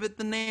and gave it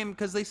the name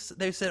because they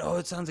said, "Oh,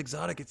 it sounds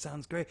exotic. It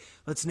sounds great.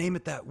 Let's name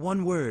it that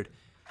one word,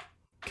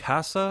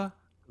 Casa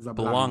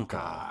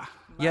Blanca."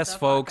 Yes,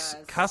 folks,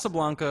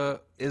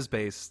 Casablanca is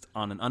based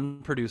on an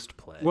unproduced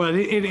play. Well,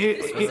 was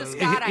a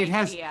Scott it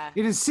has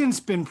idea. since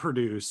been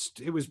produced.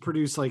 It was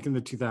produced like in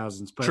the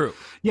 2000s. But True.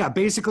 Yeah,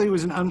 basically it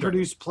was an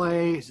unproduced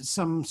play.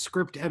 Some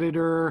script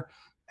editor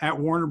at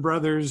Warner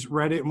Brothers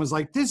read it and was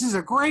like, "This is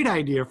a great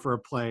idea for a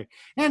play,"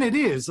 and it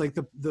is. Like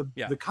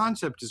the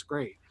concept is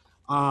great.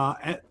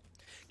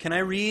 Can I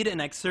read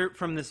an excerpt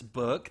from this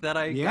book that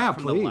I Yeah, got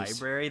from the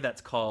please. library?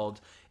 It's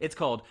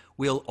called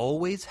 "We'll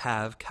Always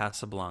Have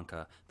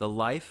Casablanca: The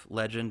Life,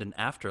 Legend, and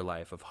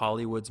Afterlife of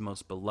Hollywood's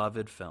Most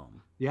Beloved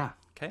Film." Yeah.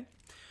 Okay,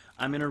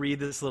 I'm gonna read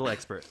this little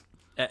excerpt.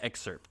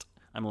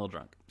 I'm a little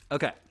drunk.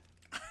 Okay,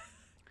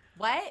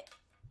 What?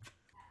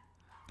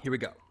 here we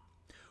go.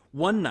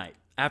 One night,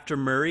 after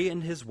Murray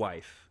and his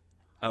wife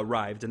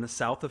arrived in the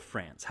south of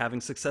France,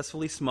 having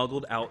successfully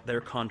smuggled out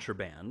their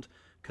contraband,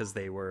 because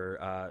they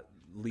were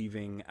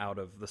leaving out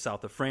of the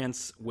south of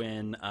France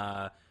when,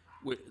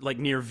 like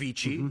near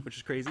Vichy, which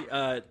is crazy,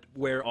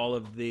 where all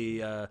of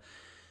the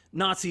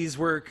Nazis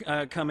were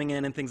coming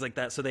in and things like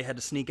that. So they had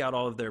to sneak out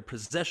all of their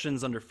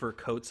possessions under fur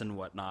coats and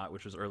whatnot,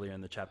 which was earlier in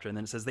the chapter. And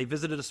then it says they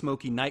visited a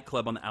smoky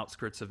nightclub on the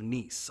outskirts of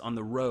Nice on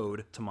the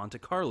road to Monte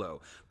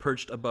Carlo,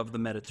 perched above the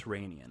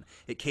Mediterranean.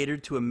 It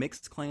catered to a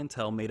mixed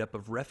clientele made up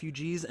of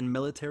refugees and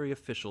military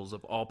officials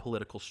of all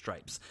political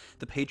stripes.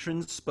 The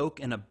patrons spoke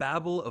in a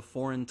babble of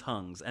foreign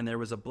tongues, and there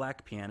was a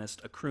black pianist,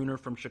 a crooner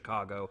from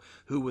Chicago,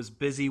 who was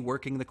busy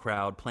working the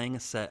crowd, playing a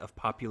set of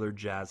popular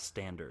jazz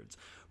standards.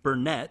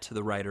 Burnett,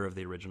 the writer of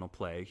the original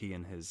play, he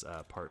and his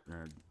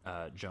partner,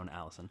 Joan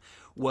Allison,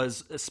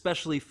 was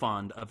especially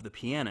fond of the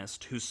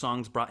pianist, whose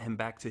songs brought him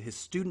back to his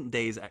student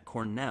days at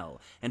Cornell,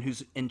 and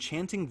whose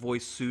enchanting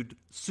voice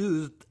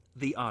soothed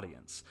the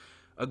audience.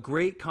 A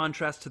great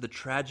contrast to the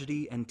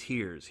tragedy and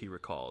tears, he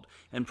recalled,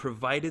 and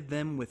provided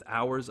them with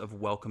hours of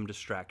welcome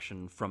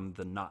distraction from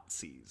the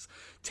Nazis.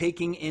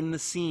 Taking in the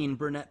scene,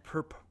 Burnett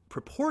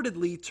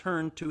purportedly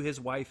turned to his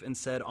wife and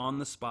said on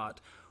the spot,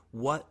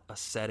 "What a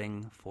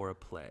setting for a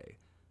play."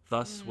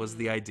 Thus was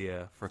the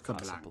idea for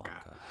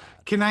Casablanca.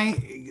 Can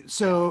I?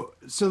 So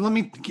let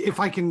me, if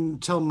I can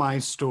tell my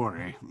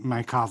story,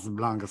 my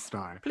Casablanca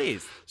story.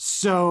 Please.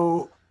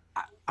 So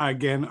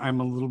again, I'm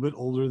a little bit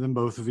older than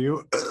both of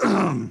you.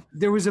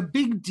 There was a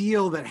big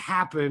deal that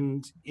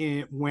happened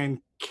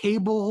when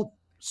cable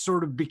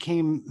sort of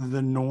became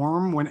the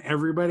norm, when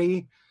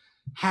everybody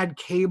had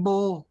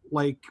cable,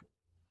 like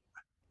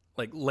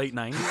late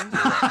 90s?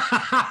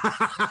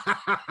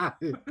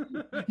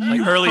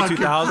 like early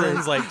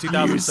 2000s, like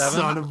 2007? You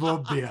son of a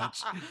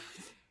bitch.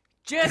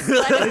 Just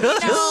letting you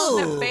know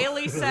that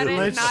Bailey said it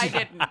and I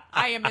didn't.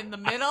 I am in the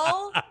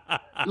middle.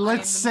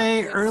 Let's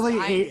say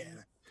early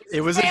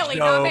It was Bailey, a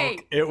not joke. me.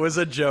 It was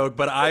a joke,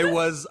 but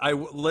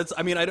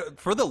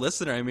for the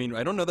listener,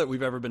 I don't know that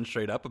we've ever been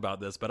straight up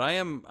about this, but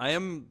I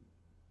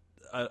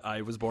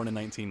was born in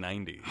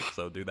 1990,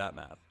 so do that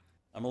math.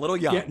 I'm a little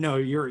young. Yeah, no,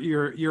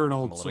 you're an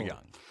old I'm a soul. little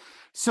young.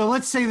 So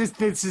let's say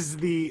this is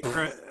the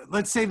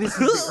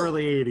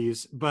early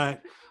 80s,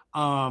 but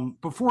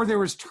before there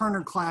was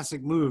Turner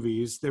Classic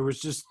Movies, there was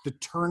just the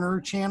Turner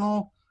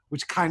Channel,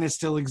 which kind of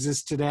still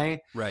exists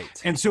today.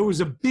 Right. And so it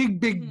was a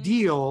big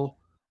deal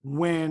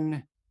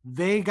when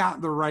they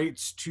got the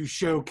rights to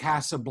show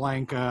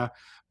Casablanca.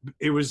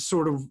 It was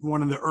sort of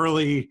one of the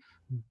early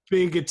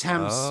big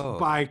attempts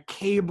by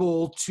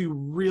cable to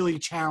really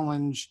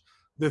challenge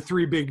the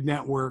four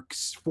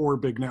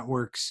big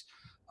networks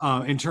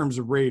in terms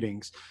of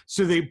ratings.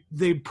 So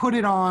they put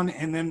it on,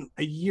 and then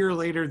a year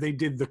later they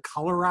did the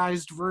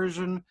colorized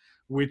version,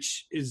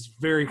 which is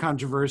very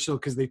controversial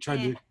because they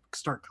tried to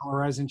start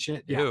colorizing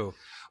shit. Yeah. Ew.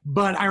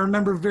 But I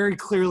remember very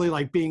clearly,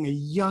 like, being a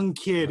young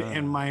kid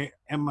and my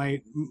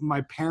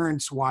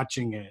parents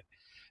watching it,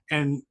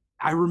 and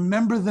I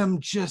remember them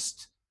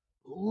just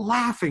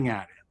laughing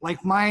at it.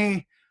 Like,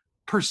 my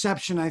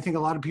perception, I think a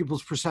lot of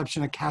people's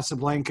perception of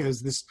Casablanca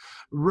is this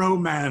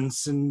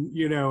romance, and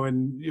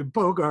and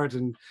Bogart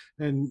and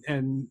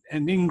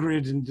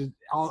Ingrid and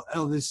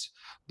all this,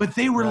 but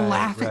they were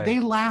laughing. Right. They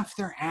laughed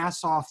their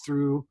ass off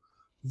through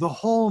the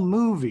whole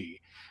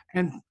movie,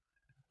 and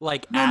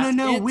like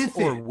no with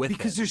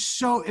because it? there's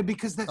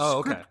because that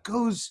script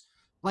goes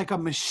like a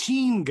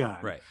machine gun.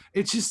 Right.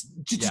 It's just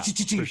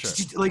for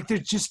sure. like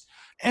there's just,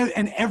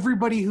 and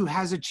everybody who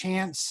has a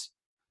chance,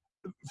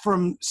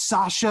 from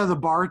Sasha the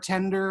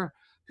bartender,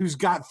 who's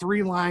got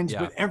 3 lines,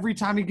 but every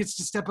time he gets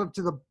to step up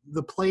to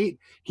the plate,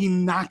 he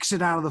knocks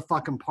it out of the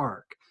fucking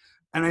park.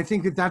 And I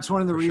think that's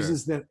one of the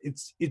reasons that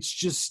it's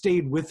just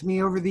stayed with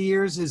me over the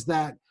years, is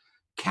that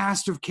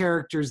cast of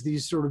characters,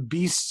 these sort of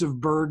beasts of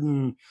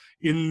burden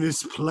in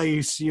this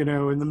place,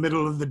 in the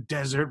middle of the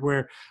desert,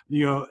 where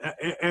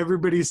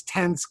everybody's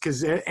tense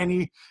because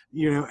any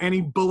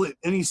bullet,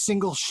 any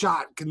single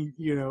shot can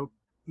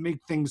make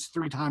things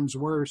 3 times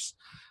worse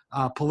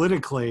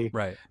politically.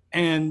 Right.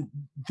 And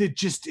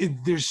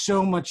there's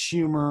so much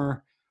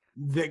humor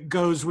that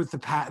goes with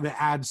that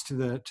adds to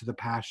the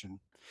passion.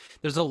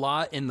 There's a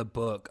lot in the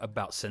book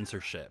about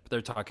censorship.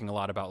 They're talking a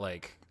lot about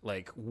like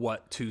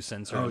what to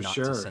censor and not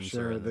to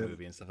censor in the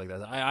movie and stuff like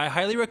that. I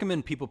highly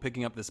recommend people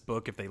picking up this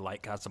book if they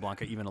like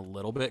Casablanca even a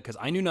little bit, because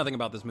I knew nothing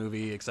about this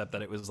movie except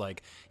that it was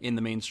like in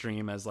the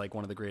mainstream as like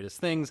one of the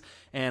greatest things.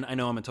 And I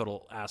know I'm a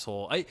total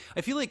asshole. I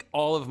feel like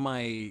all of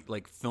my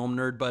like film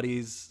nerd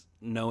buddies,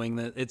 knowing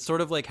that it's sort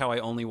of like how I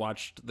only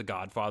watched The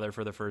Godfather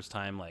for the first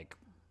time like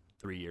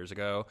 3 years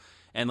ago,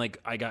 and like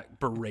I got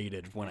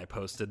berated when I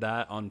posted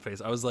that on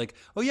Facebook. I was like,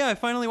 oh yeah, I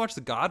finally watched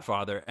The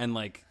Godfather, and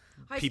like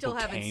people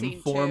came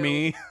for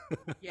me.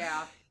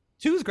 Yeah.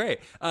 2 was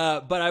great.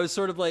 But I was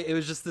sort of like, it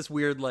was just this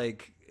weird,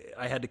 like,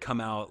 I had to come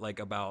out like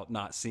about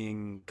not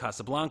seeing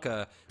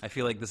Casablanca. I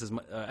feel like this is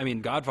my,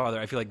 Godfather.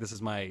 I feel like this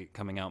is my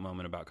coming out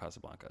moment about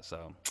Casablanca.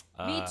 So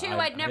me too.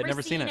 I'd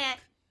never seen it.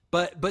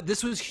 But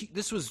this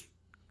was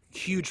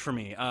huge for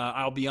me.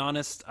 I'll be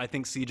honest. I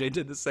think CJ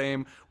did the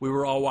same. We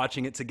were all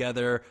watching it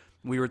together.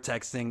 We were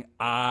texting.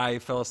 I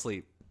fell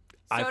asleep.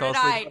 So did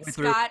I.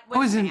 Scott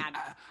was mad.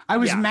 I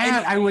was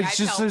mad. I was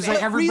just, it was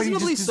like everybody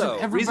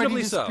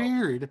reasonably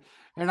disappeared.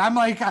 And I'm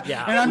like,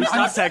 we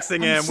stopped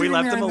texting him. We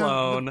left him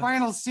alone. The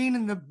final scene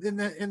in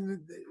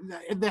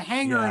the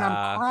hangar, and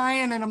I'm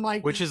crying, and I'm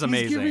like, which is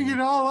amazing. He's giving it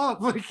all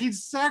up, like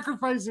he's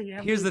sacrificing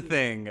everything. Here's the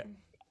thing.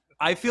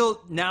 I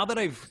feel now that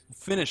I've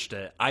finished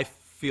it, I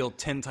feel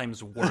 10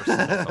 times worse than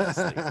I fell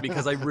asleep,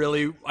 because I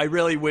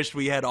really wish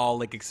we had all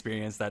like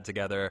experienced that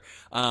together.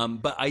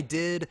 But I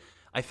did.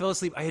 I fell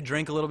asleep. I had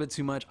drank a little bit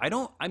too much. I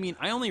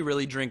only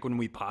really drink when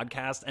we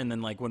podcast, and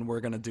then like when we're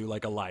gonna do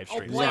like a live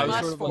stream. Oh, blame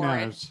us for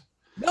it.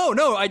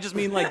 No, I just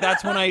mean like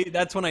that's when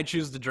I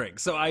choose to drink.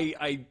 So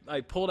I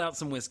pulled out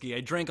some whiskey.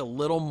 I drank a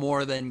little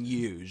more than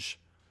usual,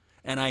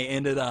 and I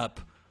ended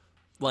up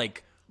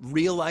like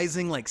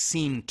realizing like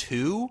scene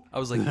 2. I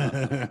was like,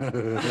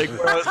 I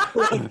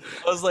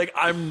was like,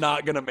 I'm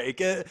not gonna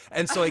make it.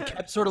 And so I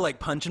kept sort of like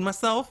punching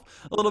myself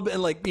a little bit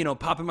and like,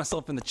 popping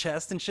myself in the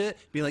chest and shit,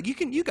 being like,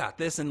 you got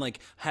this, and like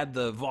had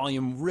the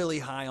volume really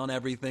high on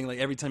everything. Like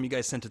every time you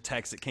guys sent a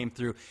text, it came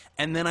through.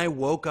 And then I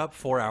woke up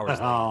 4 hours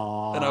later,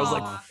 and I was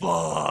like,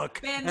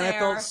 fuck. I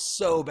felt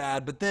so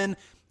bad. But then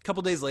a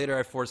couple days later,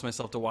 I forced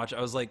myself to watch it.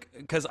 I was like,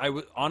 because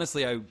I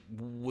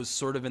was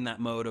sort of in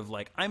that mode of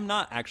like, I'm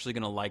not actually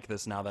going to like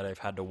this now that I've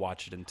had to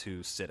watch it in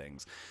 2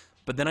 sittings.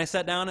 But then I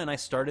sat down and I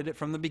started it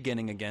from the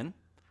beginning again.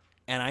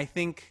 And I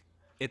think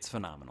it's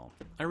phenomenal.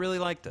 I really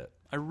liked it.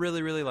 I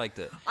really, really liked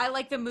it. I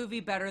like the movie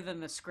better than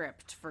the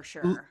script, for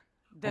sure.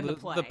 Than the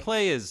play. The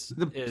play is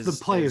the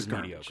play is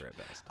mediocre at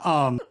best.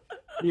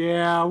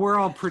 Yeah, we're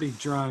all pretty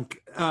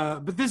drunk.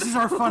 but this is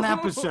our fun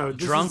episode.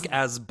 Drunk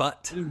as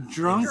butt.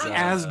 Drunk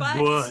as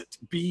butt.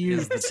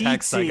 B-U-T-T. Is the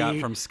text I got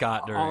from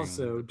Scott during.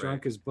 Also,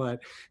 drunk as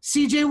butt.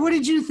 CJ, what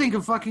did you think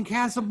of fucking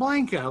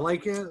Casablanca?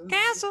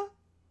 Castle.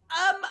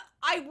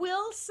 I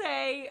will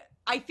say,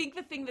 I think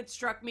the thing that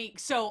struck me,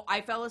 so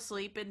I fell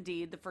asleep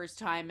indeed the first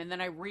time, and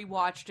then I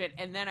rewatched it,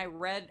 and then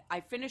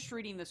I finished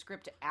reading the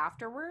script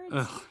afterwards.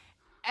 Ugh.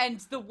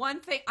 And the one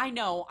thing, I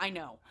know.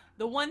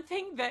 The one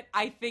thing that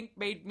I think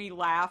made me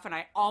laugh, and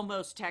I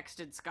almost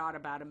texted Scott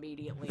about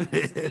immediately,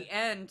 was at the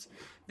end,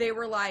 they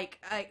were like,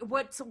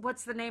 what's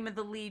the name of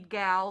the lead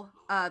gal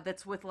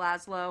that's with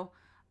Laszlo?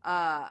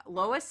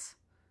 Lois?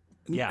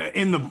 Yeah.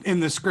 In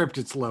the script,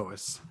 it's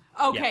Lois.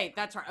 Okay, yeah.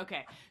 That's right.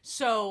 Okay.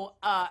 So,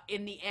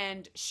 in the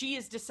end, she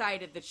has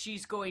decided that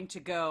she's going to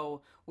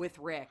go with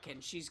Rick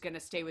and she's going to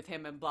stay with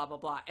him and blah, blah,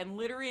 blah. And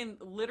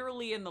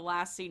literally in the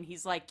last scene,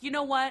 he's like, you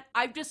know what?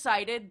 I've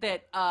decided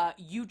that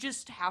you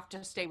just have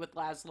to stay with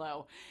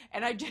Laszlo.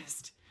 And I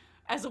just,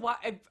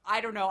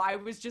 I don't know. I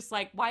was just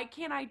like, why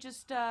can't I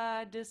just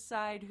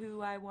decide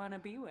who I want to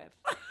be with?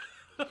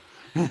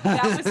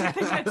 That was the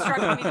thing that struck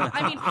me.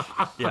 I mean,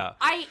 yeah.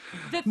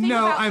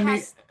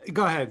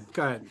 Go ahead.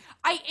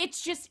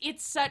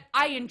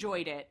 I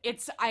enjoyed it.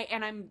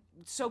 And I'm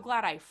so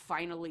glad I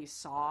finally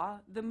saw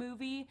the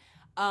movie.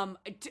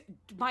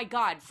 My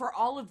God, for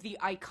all of the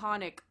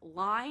iconic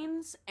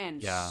lines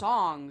and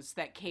songs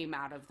that came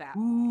out of that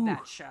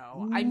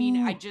show. I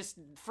mean,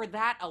 for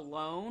that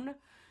alone,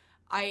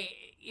 I'm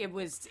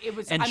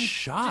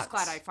shots. just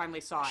glad I finally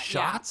saw it.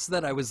 Shots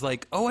that I was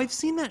like, oh, I've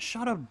seen that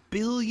shot a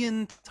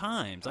billion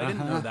times. I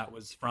didn't know that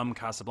was from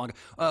Casablanca.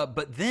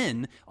 But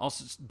then,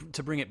 also,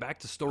 to bring it back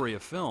to Story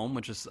of Film,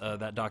 which is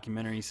that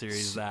documentary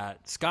series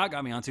that Scott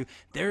got me onto,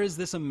 there is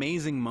this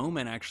amazing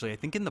moment, actually, I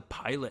think in the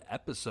pilot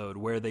episode,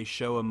 where they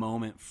show a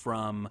moment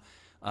from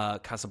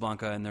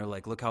Casablanca, and they're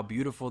like, look how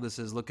beautiful this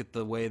is. Look at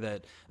the way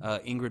that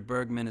Ingrid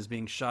Bergman is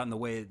being shot, and the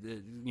way,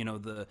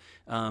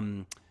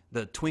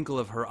 the twinkle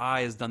of her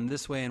eye is done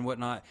this way and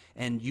whatnot,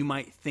 and you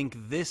might think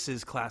this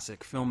is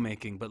classic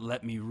filmmaking, but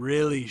let me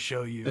really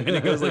show you. And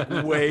it goes like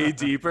way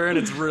deeper, and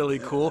it's really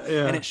cool.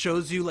 Yeah. And it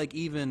shows you like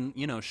even,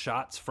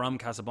 shots from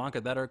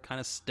Casablanca that are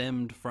kind of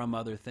stemmed from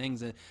other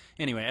things. And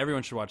anyway,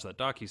 everyone should watch that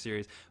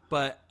docuseries.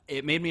 But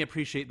it made me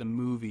appreciate the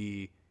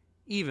movie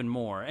even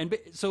more. And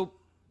so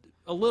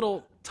a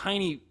little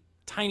tiny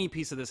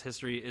piece of this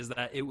history is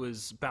that it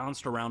was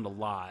bounced around a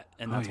lot,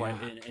 and that's why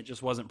it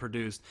just wasn't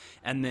produced.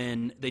 And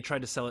then they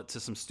tried to sell it to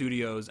some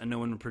studios, and no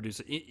one would produce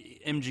it.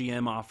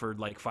 MGM offered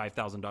like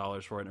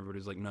 $5,000 for it, and everybody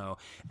was like, no.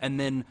 And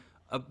then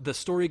the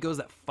story goes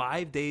that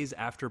 5 days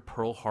after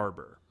Pearl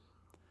Harbor,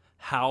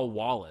 Hal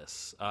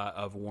Wallace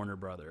of Warner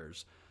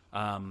Brothers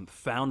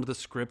found the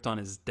script on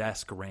his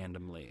desk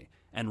randomly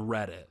and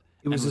read it.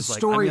 It was a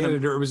story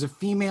editor. It was a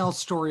female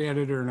story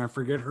editor, and I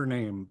forget her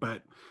name,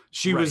 but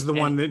she was the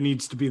one that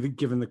needs to be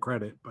given the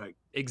credit. But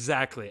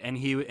exactly, and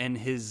he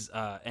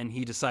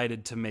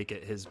decided to make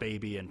it his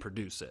baby and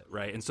produce it,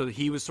 right? And so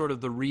he was sort of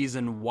the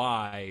reason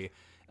why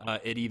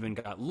it even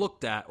got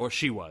looked at, or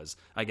she was,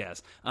 I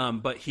guess.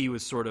 But he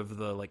was sort of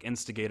the like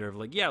instigator of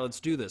like, yeah, let's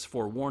do this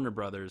for Warner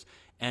Brothers,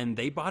 and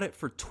they bought it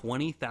for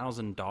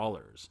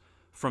 $20,000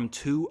 from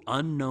two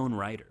unknown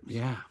writers.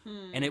 Yeah,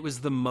 and it was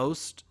the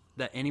most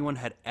that anyone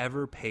had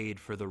ever paid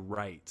for the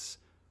rights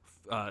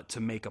to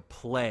make a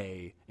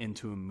play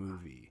into a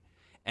movie.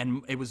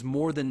 And it was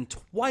more than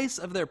twice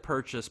of their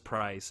purchase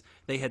price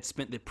they had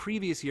spent the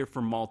previous year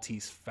for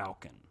Maltese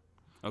Falcon.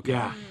 Okay.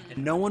 Yeah.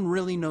 And no one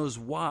really knows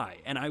why.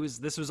 And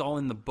this was all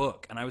in the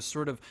book. And I was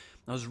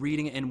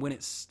reading it, and when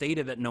it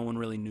stated that no one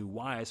really knew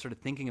why, I started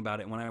thinking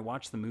about it. And when I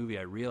watched the movie,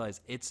 I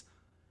realized it's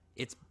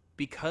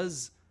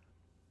because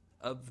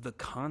of the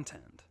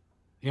content.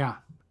 Yeah.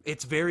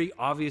 It's very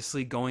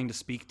obviously going to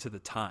speak to the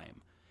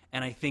time.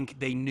 And I think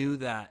they knew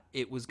that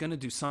it was going to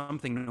do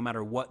something no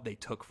matter what they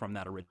took from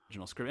that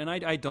original script. And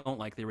I don't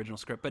like the original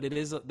script, but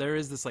there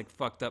is this like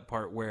fucked up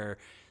part where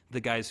the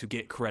guys who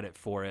get credit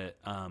for it,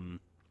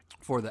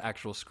 for the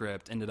actual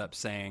script, ended up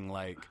saying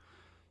like,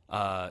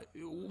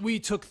 we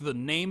took the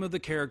name of the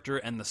character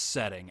and the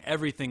setting.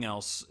 Everything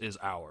else is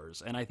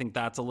ours. And I think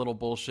that's a little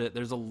bullshit.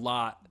 There's a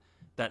lot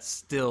that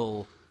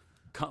still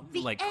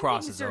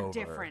crosses over.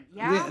 Different,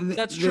 yeah.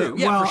 That's true.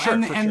 Yeah, for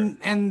sure.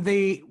 And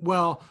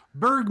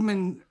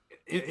Bergman,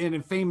 in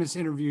a famous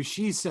interview,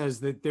 she says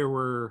that there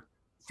were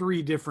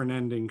 3 different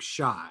endings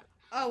shot.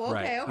 Oh,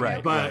 okay,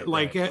 right. But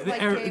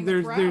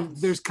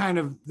there's kind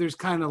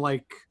of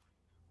like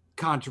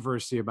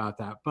controversy about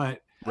that.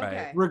 But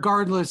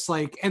regardless,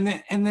 like, and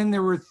then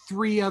there were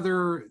 3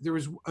 other. There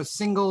was a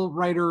single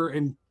writer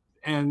and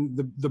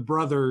the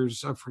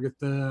brothers. I forget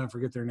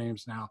their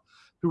names now.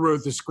 Who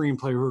wrote the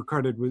screenplay? Who were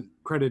credited with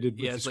the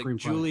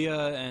screenplay?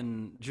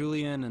 Like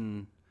Julian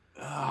and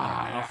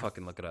I'll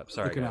fucking look it up.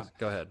 Sorry, guys.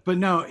 Go ahead. But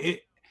no,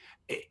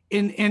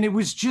 it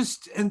was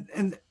just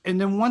and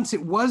then once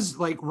it was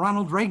like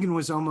Ronald Reagan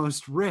was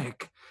almost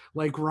Rick.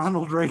 Like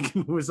Ronald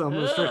Reagan was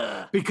almost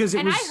Rick because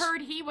it was. And I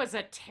heard he was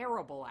a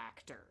terrible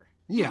actor.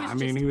 Yeah, I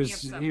mean he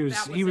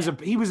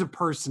was a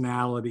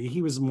personality.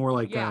 He was more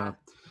like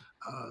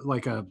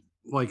like a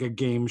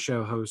game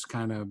show host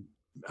kind of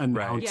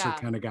announcer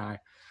kind of guy.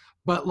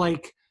 But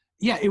like,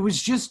 yeah, it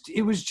was just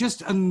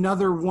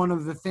another one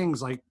of the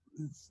things. Like,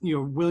 you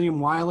know, William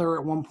Wyler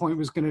at one point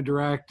was going to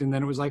direct, and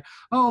then it was like,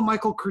 oh,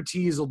 Michael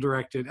Curtiz will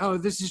direct it. Oh,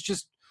 this is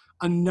just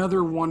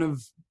another one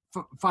of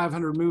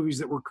 500 movies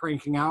that we're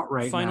cranking out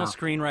right now. Final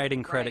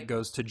screenwriting credit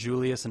goes to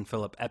Julius and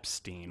Philip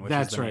Epstein, which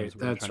is the names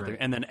we were trying to think.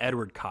 And then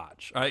Edward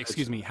Koch.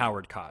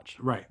 Howard Koch.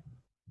 Right.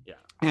 Yeah.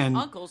 And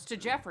uncles to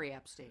Jeffrey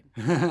Epstein.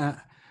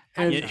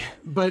 and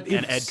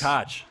Ed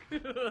Koch.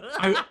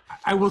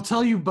 I will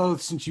tell you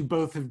both, since you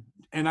both have,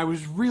 and I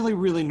was really,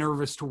 really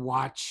nervous to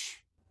watch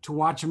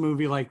a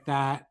movie like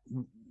that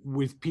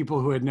with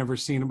people who had never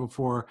seen it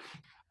before.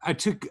 I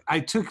took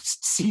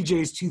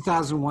CJ's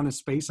 2001: A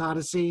Space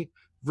Odyssey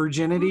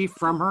virginity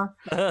from her.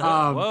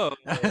 Whoa!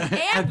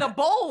 And the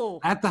bowl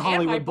at the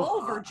Hollywood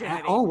Bowl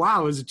virginity. Oh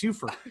wow, it was a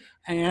twofer.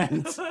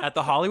 And at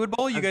the Hollywood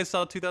Bowl, you guys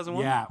saw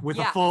 2001. Yeah, with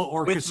a full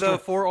orchestra.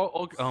 With the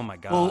oh my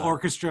god, full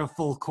orchestra,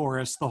 full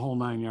chorus, the whole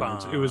 9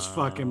 yards. It was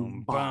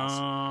fucking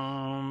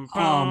boss.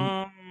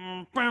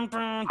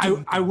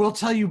 I will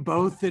tell you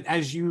both that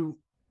as you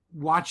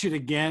watch it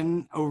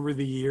again over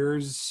the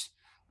years,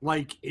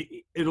 like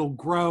it'll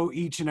grow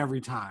each and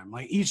every time.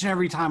 Like each and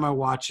every time I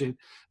watch it,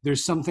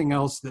 there's something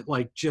else that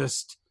like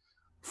just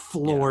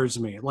floors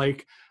me.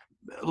 Like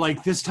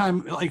this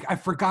time, like I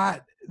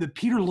forgot that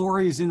Peter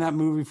Lorre is in that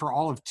movie for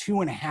all of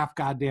 2.5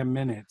 goddamn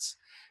minutes.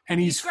 And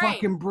he's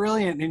fucking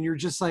brilliant. And you're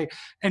just like,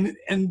 and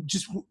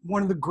just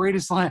one of the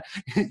greatest lines,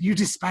 you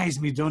despise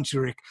me, don't you,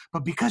 Rick?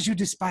 But because you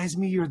despise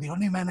me, you're the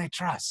only man I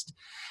trust.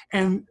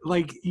 And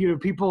like, you know,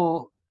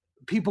 people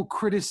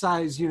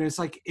criticize, you know, it's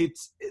like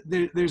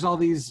there's all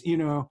these, you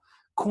know,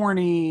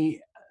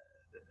 corny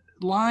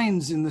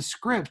lines in the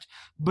script,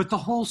 but the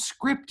whole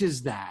script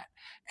is that.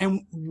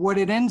 And what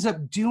it ends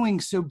up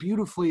doing so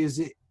beautifully is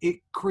it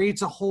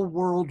creates a whole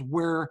world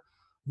where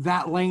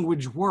that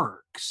language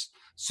works,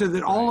 so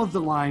that all of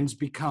the lines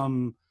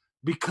become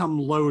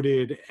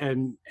loaded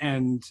and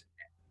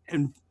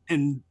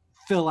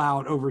fill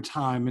out over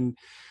time,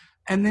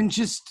 and then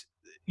just,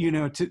 you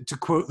know, to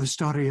quote the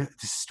story of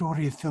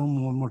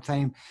film one more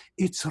time,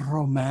 it's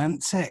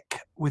romantic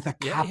with a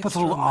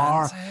capital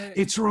R.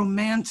 It's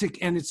romantic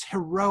and it's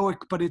heroic,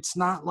 but it's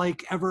not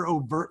like ever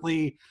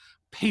overtly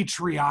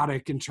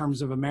patriotic in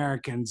terms of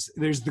Americans.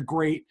 There's the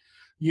great,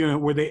 you know,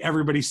 where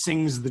everybody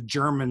sings the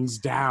Germans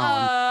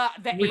down.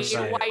 The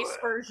Weiss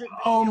version.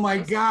 Oh my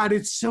God,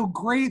 it's so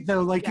great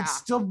though. Like it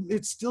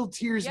still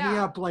tears me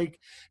up. Like,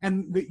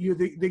 and that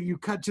you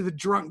cut to the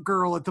drunk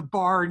girl at the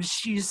bar and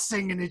she's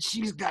singing and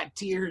she's got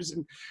tears,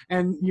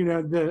 and you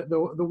know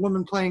the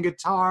woman playing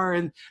guitar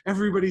and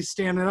everybody's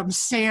standing up and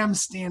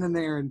Sam's standing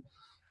there, and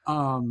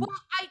well,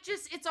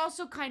 it's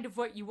also kind of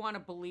what you want to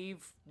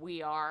believe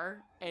we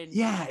are, and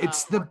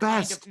it's the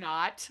best. Kind of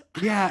not.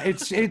 Yeah,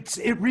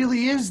 it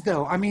really is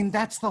though. I mean,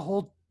 that's the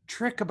whole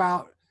trick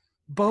about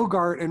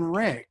Bogart and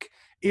Rick.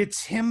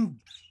 It's him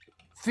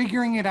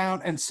figuring it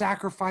out and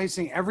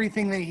sacrificing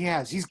everything that he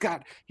has. He's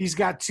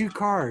got 2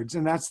 cards,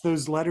 and that's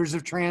those letters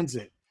of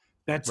transit.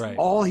 That's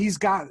all he's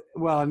got.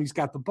 Well, and he's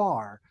got the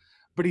bar,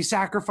 but he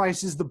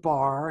sacrifices the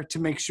bar to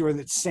make sure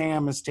that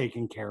Sam is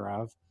taken care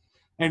of.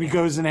 And he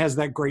goes and has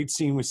that great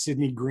scene with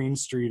Sidney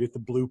Greenstreet at the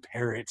Blue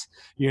Parrot,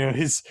 you know,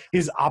 his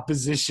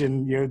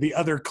opposition, you know, the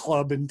other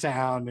club in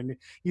town, and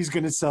he's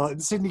going to sell it.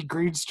 And Sidney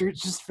Greenstreet's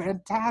just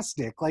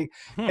fantastic. Like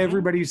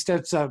everybody who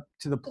steps up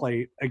to the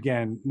plate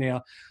again,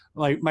 Neil.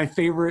 Like I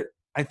think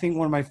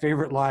one of my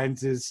favorite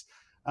lines is,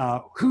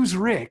 who's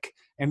Rick?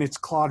 And it's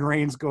Claude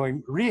Rains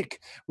going, Rick.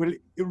 Well,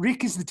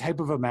 Rick is the type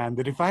of a man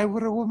that if I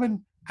were a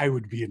woman, I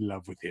would be in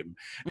love with him.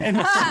 And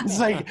it's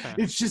like,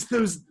 it's just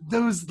those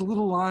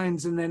little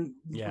lines. And then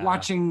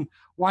watching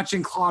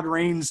Claude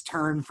Rains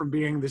turn from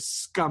being this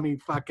scummy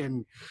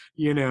fucking,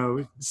 you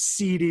know,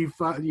 seedy,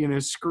 you know,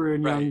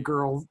 screwing young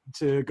girl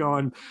to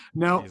going,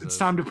 no, it's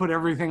time to put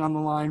everything on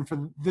the line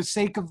for the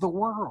sake of the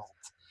world.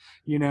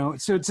 You know,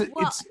 so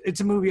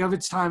it's a movie of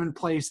its time and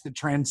place that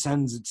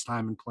transcends its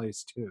time and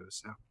place too.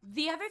 So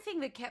the other thing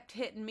that kept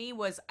hitting me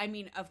was, I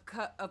mean,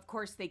 of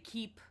course they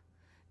keep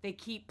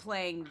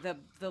playing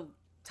the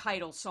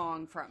title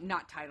song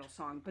not title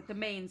song, but the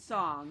main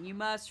song. You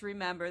must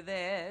remember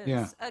this.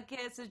 Yeah. A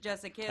kiss is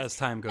just a kiss. As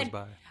time goes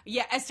by.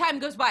 Yeah, as time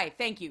goes by.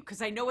 Thank you.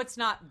 Because I know it's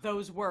not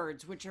those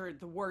words, which are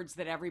the words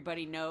that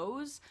everybody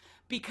knows.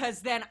 Because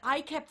then I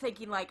kept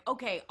thinking like,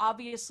 okay,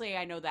 obviously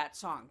I know that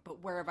song,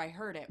 but where have I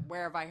heard it?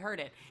 Where have I heard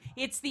it?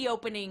 It's the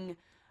opening.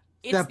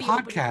 It's that the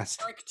podcast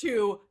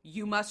to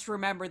You Must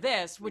Remember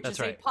This, which is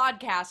a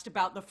podcast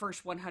about the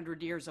first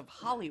 100 years of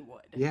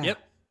Hollywood. Yeah. Yep.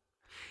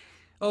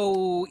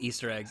 Oh,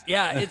 Easter eggs.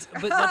 Yeah,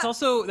 but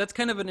that's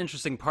kind of an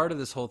interesting part of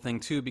this whole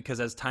thing too, because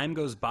as time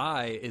goes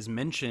by is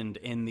mentioned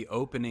in the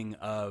opening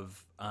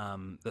of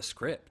the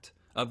script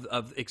of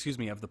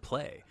the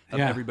play of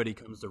Everybody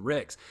Comes to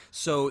Rick's.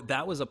 So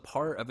that was a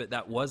part of it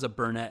that was a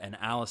Burnett and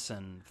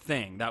Allison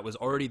thing that was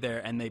already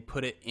there, and they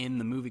put it in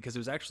the movie because it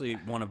was actually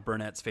one of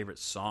Burnett's favorite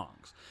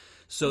songs.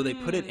 So they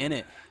put it in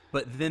it.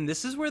 But then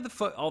this is where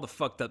all the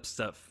fucked up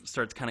stuff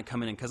starts kind of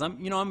coming in, because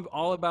I'm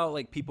all about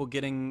like people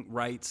getting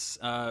rights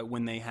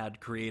when they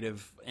had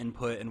creative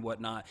input and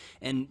whatnot.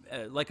 And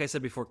like I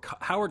said before,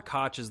 Howard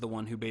Koch is the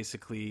one who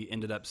basically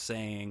ended up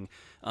saying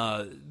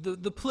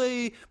the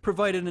play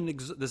provided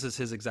this is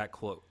his exact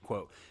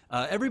quote.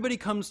 Everybody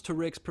comes to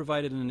Rick's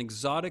provided an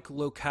exotic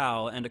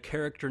locale and a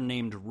character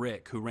named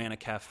Rick who ran a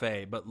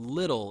cafe, but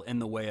little in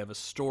the way of a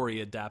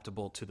story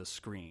adaptable to the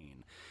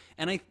screen.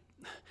 And I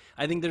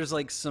think there's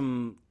like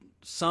some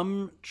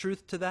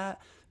truth to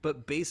that,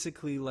 but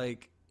basically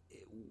like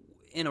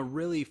in a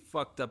really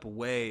fucked up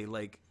way,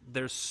 like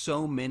there's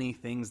so many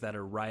things that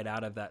are right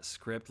out of that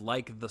script,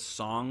 like the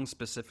song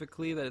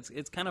specifically, that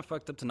it's kind of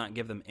fucked up to not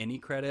give them any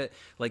credit.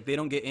 Like they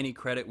don't get any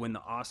credit when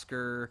the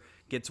Oscar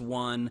gets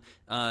won.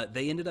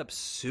 They ended up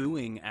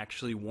suing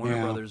actually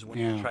Warner Brothers when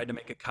they tried to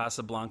make a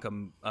Casablanca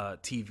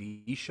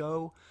TV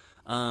show.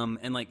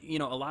 And like, you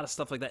know, a lot of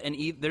stuff like that. And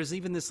there's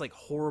even this like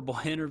horrible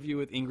interview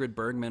with Ingrid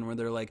Bergman where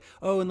they're like,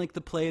 oh, and like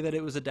the play that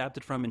it was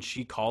adapted from, and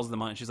she calls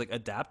them on and she's like,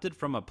 adapted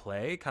from a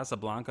play?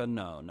 Casablanca?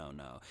 No.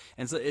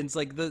 And so it's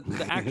like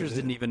the actors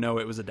didn't even know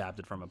it was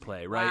adapted from a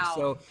play, right? Wow.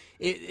 So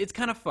it's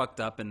kind of fucked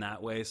up in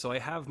that way. So I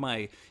have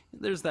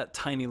there's that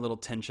tiny little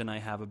tension I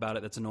have about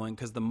it that's annoying,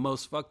 because the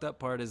most fucked up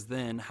part is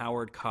then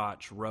Howard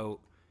Koch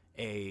wrote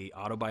a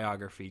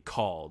autobiography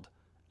called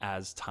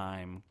As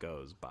Time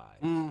Goes By,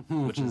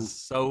 which is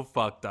so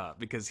fucked up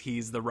because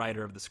he's the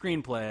writer of the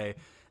screenplay.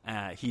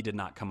 He did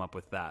not come up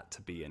with that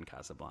to be in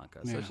Casablanca.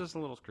 So it's just a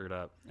little screwed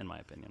up, in my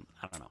opinion.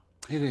 I don't know.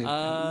 It is.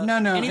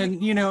 No.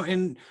 And, you know,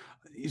 and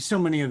so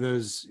many of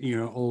those, you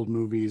know, old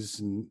movies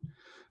and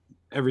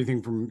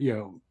everything from, you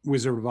know,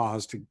 Wizard of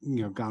Oz to,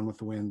 you know, Gone with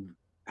the Wind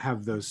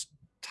have those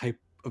type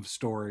of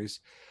stories.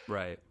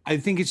 Right. I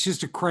think it's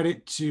just a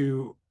credit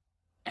to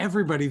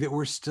everybody that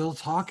we're still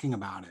talking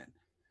about it.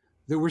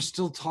 That we're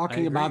still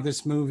talking about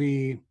this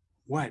movie.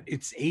 What?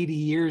 It's 80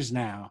 years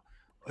now.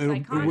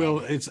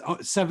 It's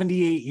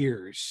 78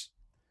 years.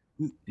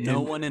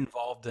 No one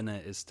involved in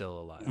it is still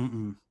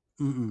alive.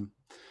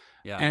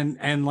 Yeah.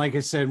 And like I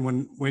said,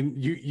 when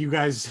you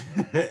guys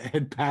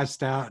had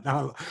passed out,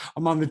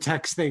 I'm on the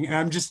text thing, and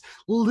I'm just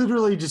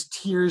literally just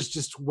tears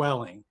just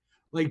welling,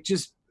 like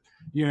just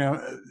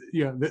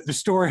the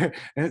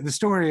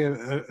story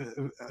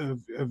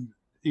of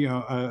you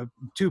know,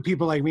 two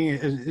people like me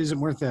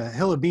isn't worth a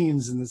hill of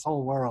beans in this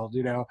whole world,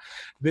 you know,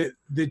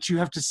 that you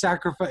have to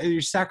sacrifice,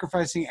 you're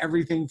sacrificing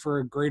everything for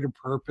a greater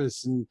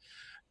purpose. And,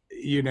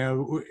 you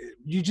know,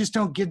 you just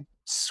don't get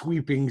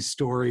sweeping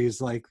stories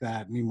like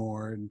that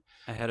anymore. And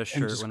I had a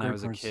shirt when I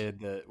was a kid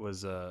that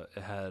was, it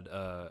had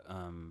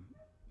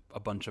a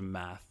bunch of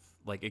math,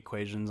 like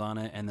equations on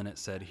it. And then it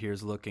said,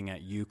 "Here's looking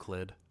at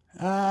Euclid."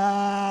 Here's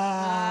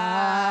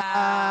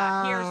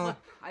look.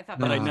 I thought,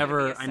 but I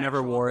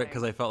never wore it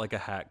because I felt like a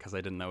hack because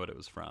I didn't know what it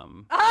was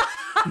from.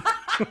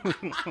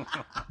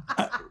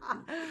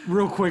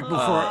 Real quick before,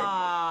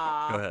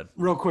 go ahead.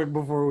 Real quick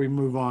before we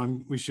move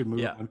on, we should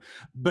move on.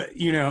 But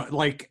you know,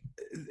 like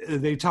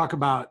they talk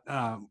about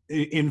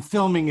in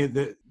filming it,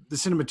 the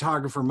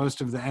cinematographer,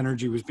 most of the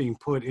energy was being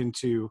put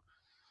into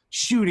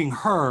shooting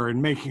her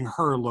and making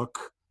her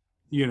look,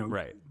 you know,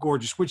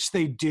 gorgeous, which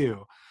they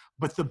do.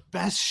 But the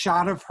best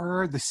shot of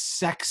her, the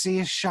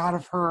sexiest shot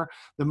of her,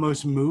 the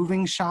most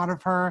moving shot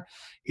of her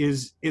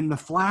is in the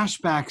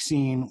flashback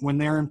scene when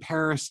they're in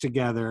Paris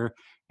together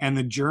and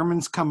the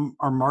Germans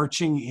are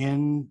marching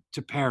in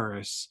to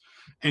Paris,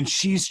 and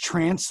she's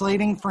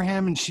translating for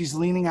him, and she's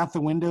leaning out the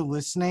window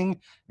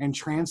listening and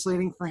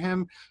translating for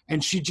him.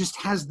 And she just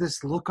has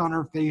this look on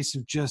her face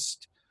of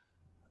just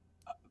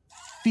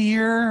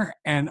fear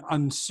and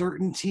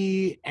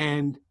uncertainty,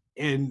 and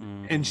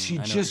she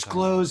just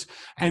glows,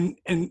 and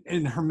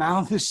her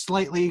mouth is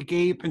slightly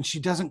agape, and she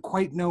doesn't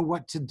quite know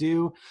what to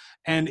do,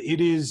 and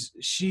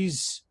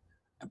she's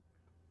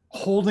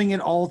holding it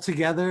all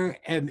together,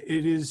 and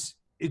it's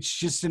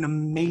just an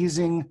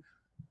amazing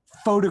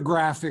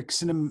photographic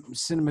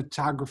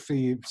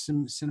cinematography.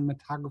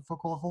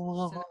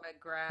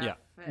 Yeah.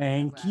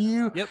 Thank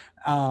you. Yep.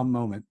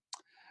 Moment.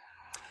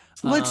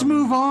 Let's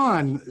move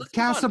on.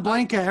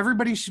 Casablanca.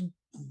 Everybody should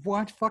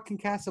watch fucking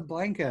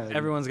Casablanca.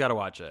 Everyone's got to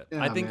watch it.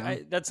 Yeah, I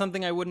think that's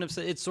something I wouldn't have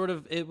said.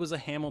 It was a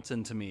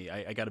Hamilton to me.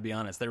 I got to be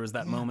honest. There was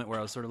that moment where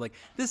I was sort of like,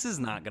 this is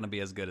not going to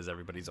be as good as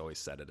everybody's always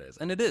said it is.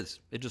 And it is.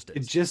 It just is.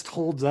 It just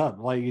holds up.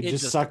 Like it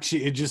just sucks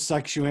you. It just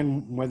sucks you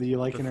in whether you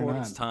like it or not. Before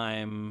its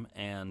time,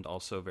 and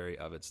also very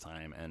of its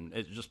time, and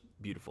it's just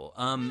beautiful.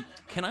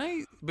 Can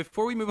I,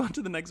 before we move on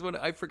to the next one,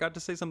 I forgot to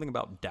say something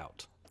about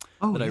doubt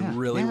that I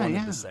really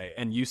wanted to say.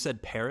 And you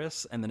said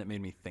Paris, and then it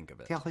made me think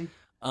of it. Kelly.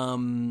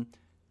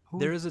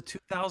 There is a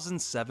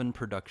 2007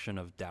 production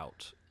of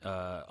Doubt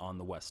on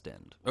the West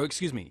End. Oh,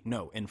 excuse me.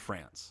 No, in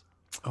France.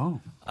 Oh.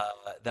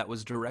 That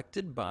was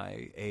directed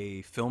by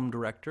a film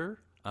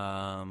director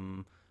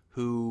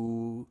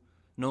who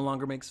no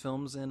longer makes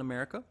films in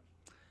America.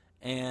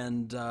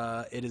 And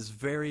it is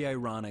very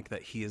ironic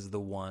that he is the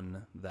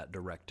one that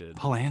directed.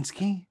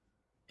 Polanski?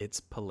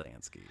 It's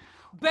Polanski.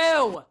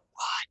 Boo! What?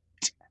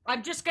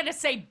 I'm just gonna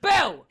say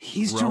boo.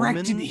 He's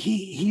directed.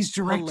 He's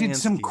directed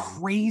some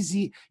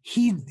crazy.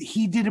 He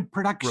did a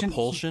production.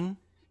 Repulsion.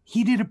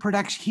 He did a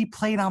production. He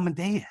played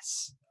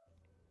Amadeus.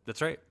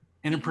 That's right.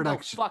 In a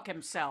production. Go fuck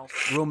himself.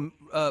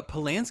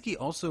 Polanski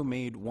also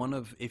made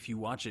if you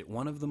watch it,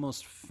 one of the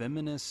most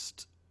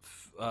feminist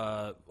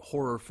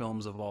horror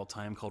films of all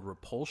time called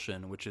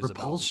Repulsion, which is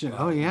about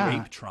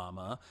rape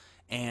trauma,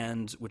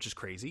 and which is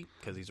crazy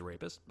because he's a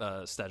rapist,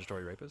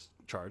 statutory rapist,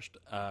 charged,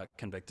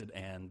 convicted,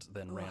 and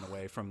then ran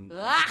away from the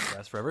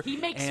U.S. forever. He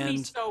makes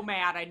me so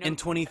mad. I know. In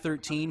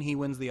 2013, he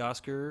wins the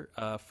Oscar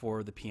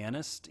for The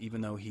Pianist,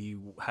 even though he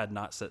had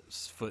not set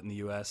foot in the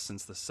U.S.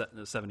 since the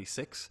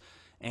 76.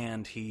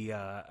 And he,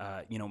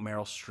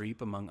 Meryl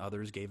Streep, among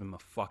others, gave him a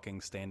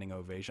fucking standing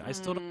ovation. I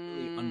still don't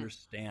really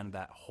understand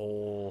that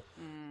whole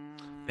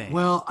thing.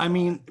 Well, I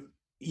mean,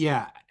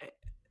 yeah,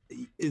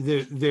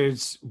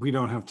 we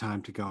don't have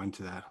time to go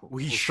into that whole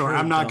story.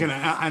 I'm not gonna,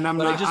 and I'm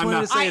not.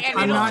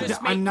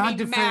 I'm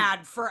not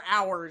mad for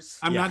hours.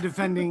 I'm not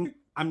defending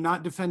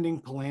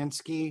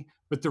Polanski,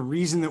 but the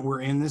reason that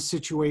we're in this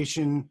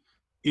situation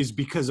is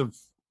because of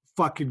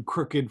fucking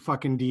crooked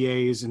fucking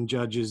DAs and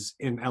judges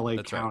in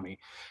LA County. Right.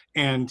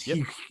 And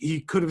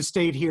he could have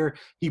stayed here.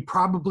 He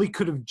probably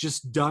could have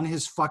just done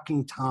his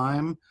fucking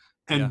time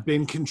and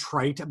been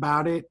contrite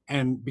about it.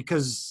 And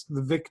because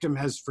the victim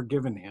has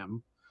forgiven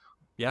him.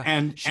 Yeah.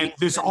 And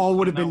this all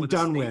would have been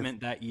done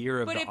with that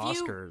year of the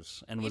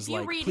Oscars. And was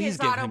like, if you read his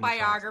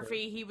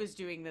autobiography, he was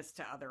doing this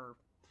to other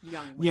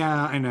young women.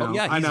 Yeah, I know. Oh,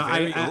 yeah, I know.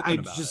 I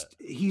just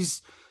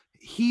he's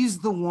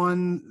the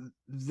one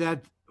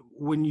that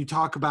when you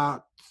talk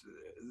about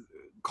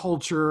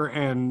culture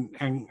and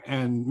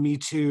Me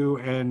Too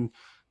and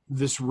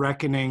this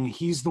reckoning,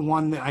 he's the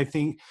one that I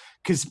think,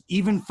 because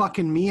even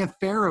fucking Mia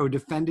Farrow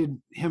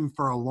defended him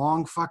for a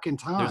long fucking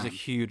time. There's a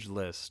huge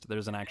list.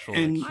 There's an actual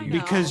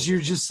because you're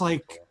just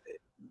like,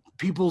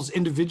 people's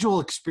individual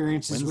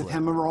experiences with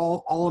him are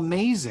all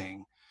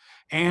amazing.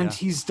 And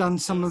he's done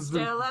some of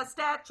the still a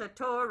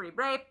statutory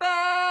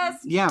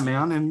rapist. Yeah,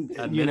 man, and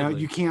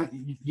admittedly. you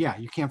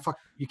can't fuck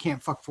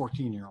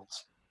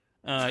 14-year-olds.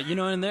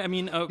 And there, I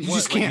mean, you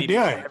just can't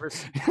do it.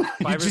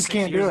 Five or 6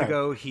 years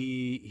ago,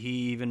 he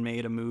even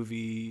made a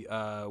movie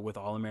with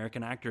all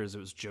American actors. It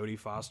was Jodie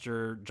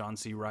Foster, John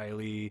C.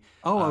 Reilly,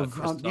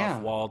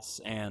 Christoph Waltz,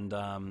 and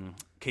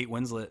Kate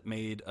Winslet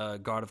made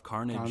God of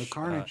Carnage,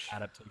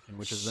 adaptation,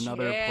 which is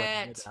another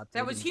play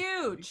that was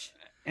huge.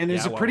 And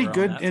it's a pretty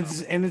good.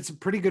 It's a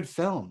pretty good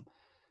film.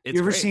 You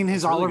ever seen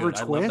his Oliver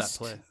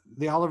Twist?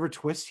 The Oliver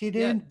Twist he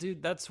did? Yeah,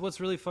 dude, that's what's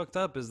really fucked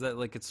up is that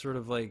like it's sort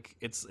of like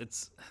it's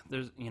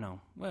there's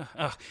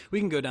we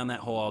can go down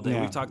that hole all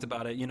day. We've talked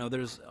about it.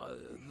 There's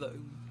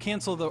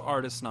cancel the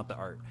artist, not the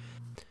art.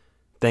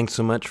 Thanks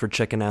so much for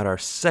checking out our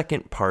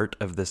second part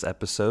of this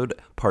episode.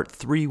 Part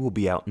 3 will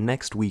be out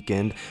next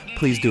weekend.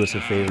 Please do us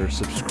a favor,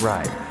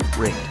 subscribe,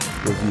 rate,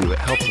 review. It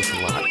helps us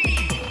a lot.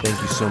 Thank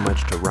you so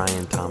much to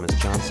Ryan Thomas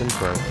Johnson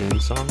for our theme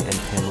song and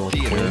Pamela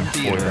Quinn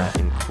for that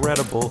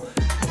incredible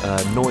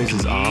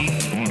Noises Off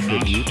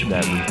tribute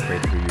that we've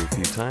played for you a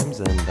few times,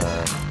 and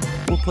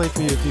we'll play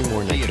for you a few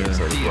more next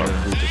episode as well.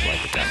 We just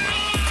like it that much.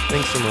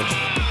 Thanks so much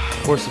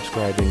for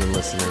subscribing and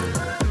listening.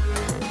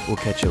 We'll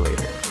catch you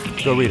later.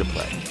 Go read a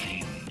play.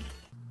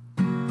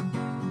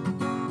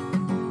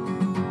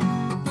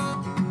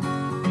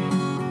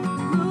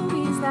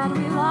 Movies that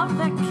we love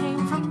that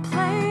came from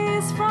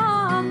plays.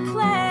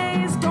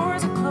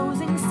 Doors are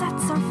closing,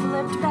 sets are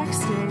flipped,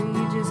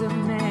 backstage is a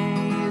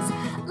maze.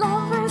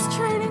 Lovers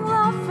trading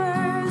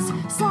lovers,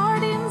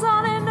 sardines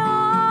on and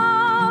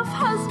off,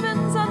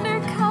 husbands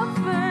under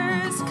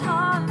covers,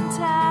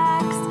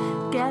 contacts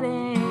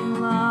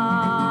getting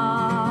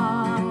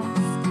lost.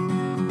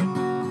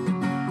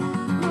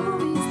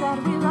 Movies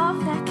that we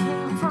love that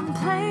came from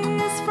plays.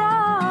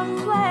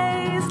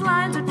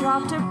 Lines are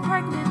dropped, a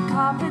pregnant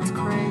cop, it's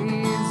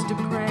crazed,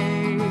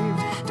 depraved.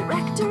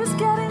 Directors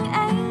getting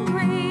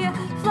angry,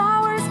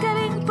 flowers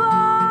getting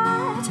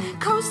bought,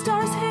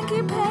 co-stars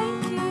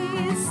hanky-panky,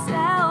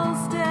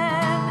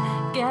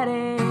 Selsden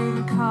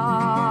getting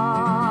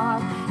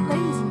caught.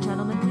 Ladies and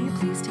gentlemen, will you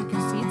please take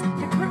your seats?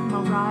 The curtain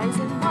will rise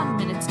in 1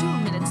 minute, 2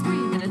 minutes, 3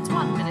 minutes,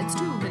 1 minute,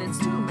 2 minutes,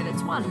 2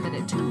 minutes, 1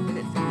 minute, 2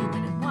 minutes, 3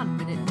 minutes, 1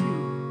 minute.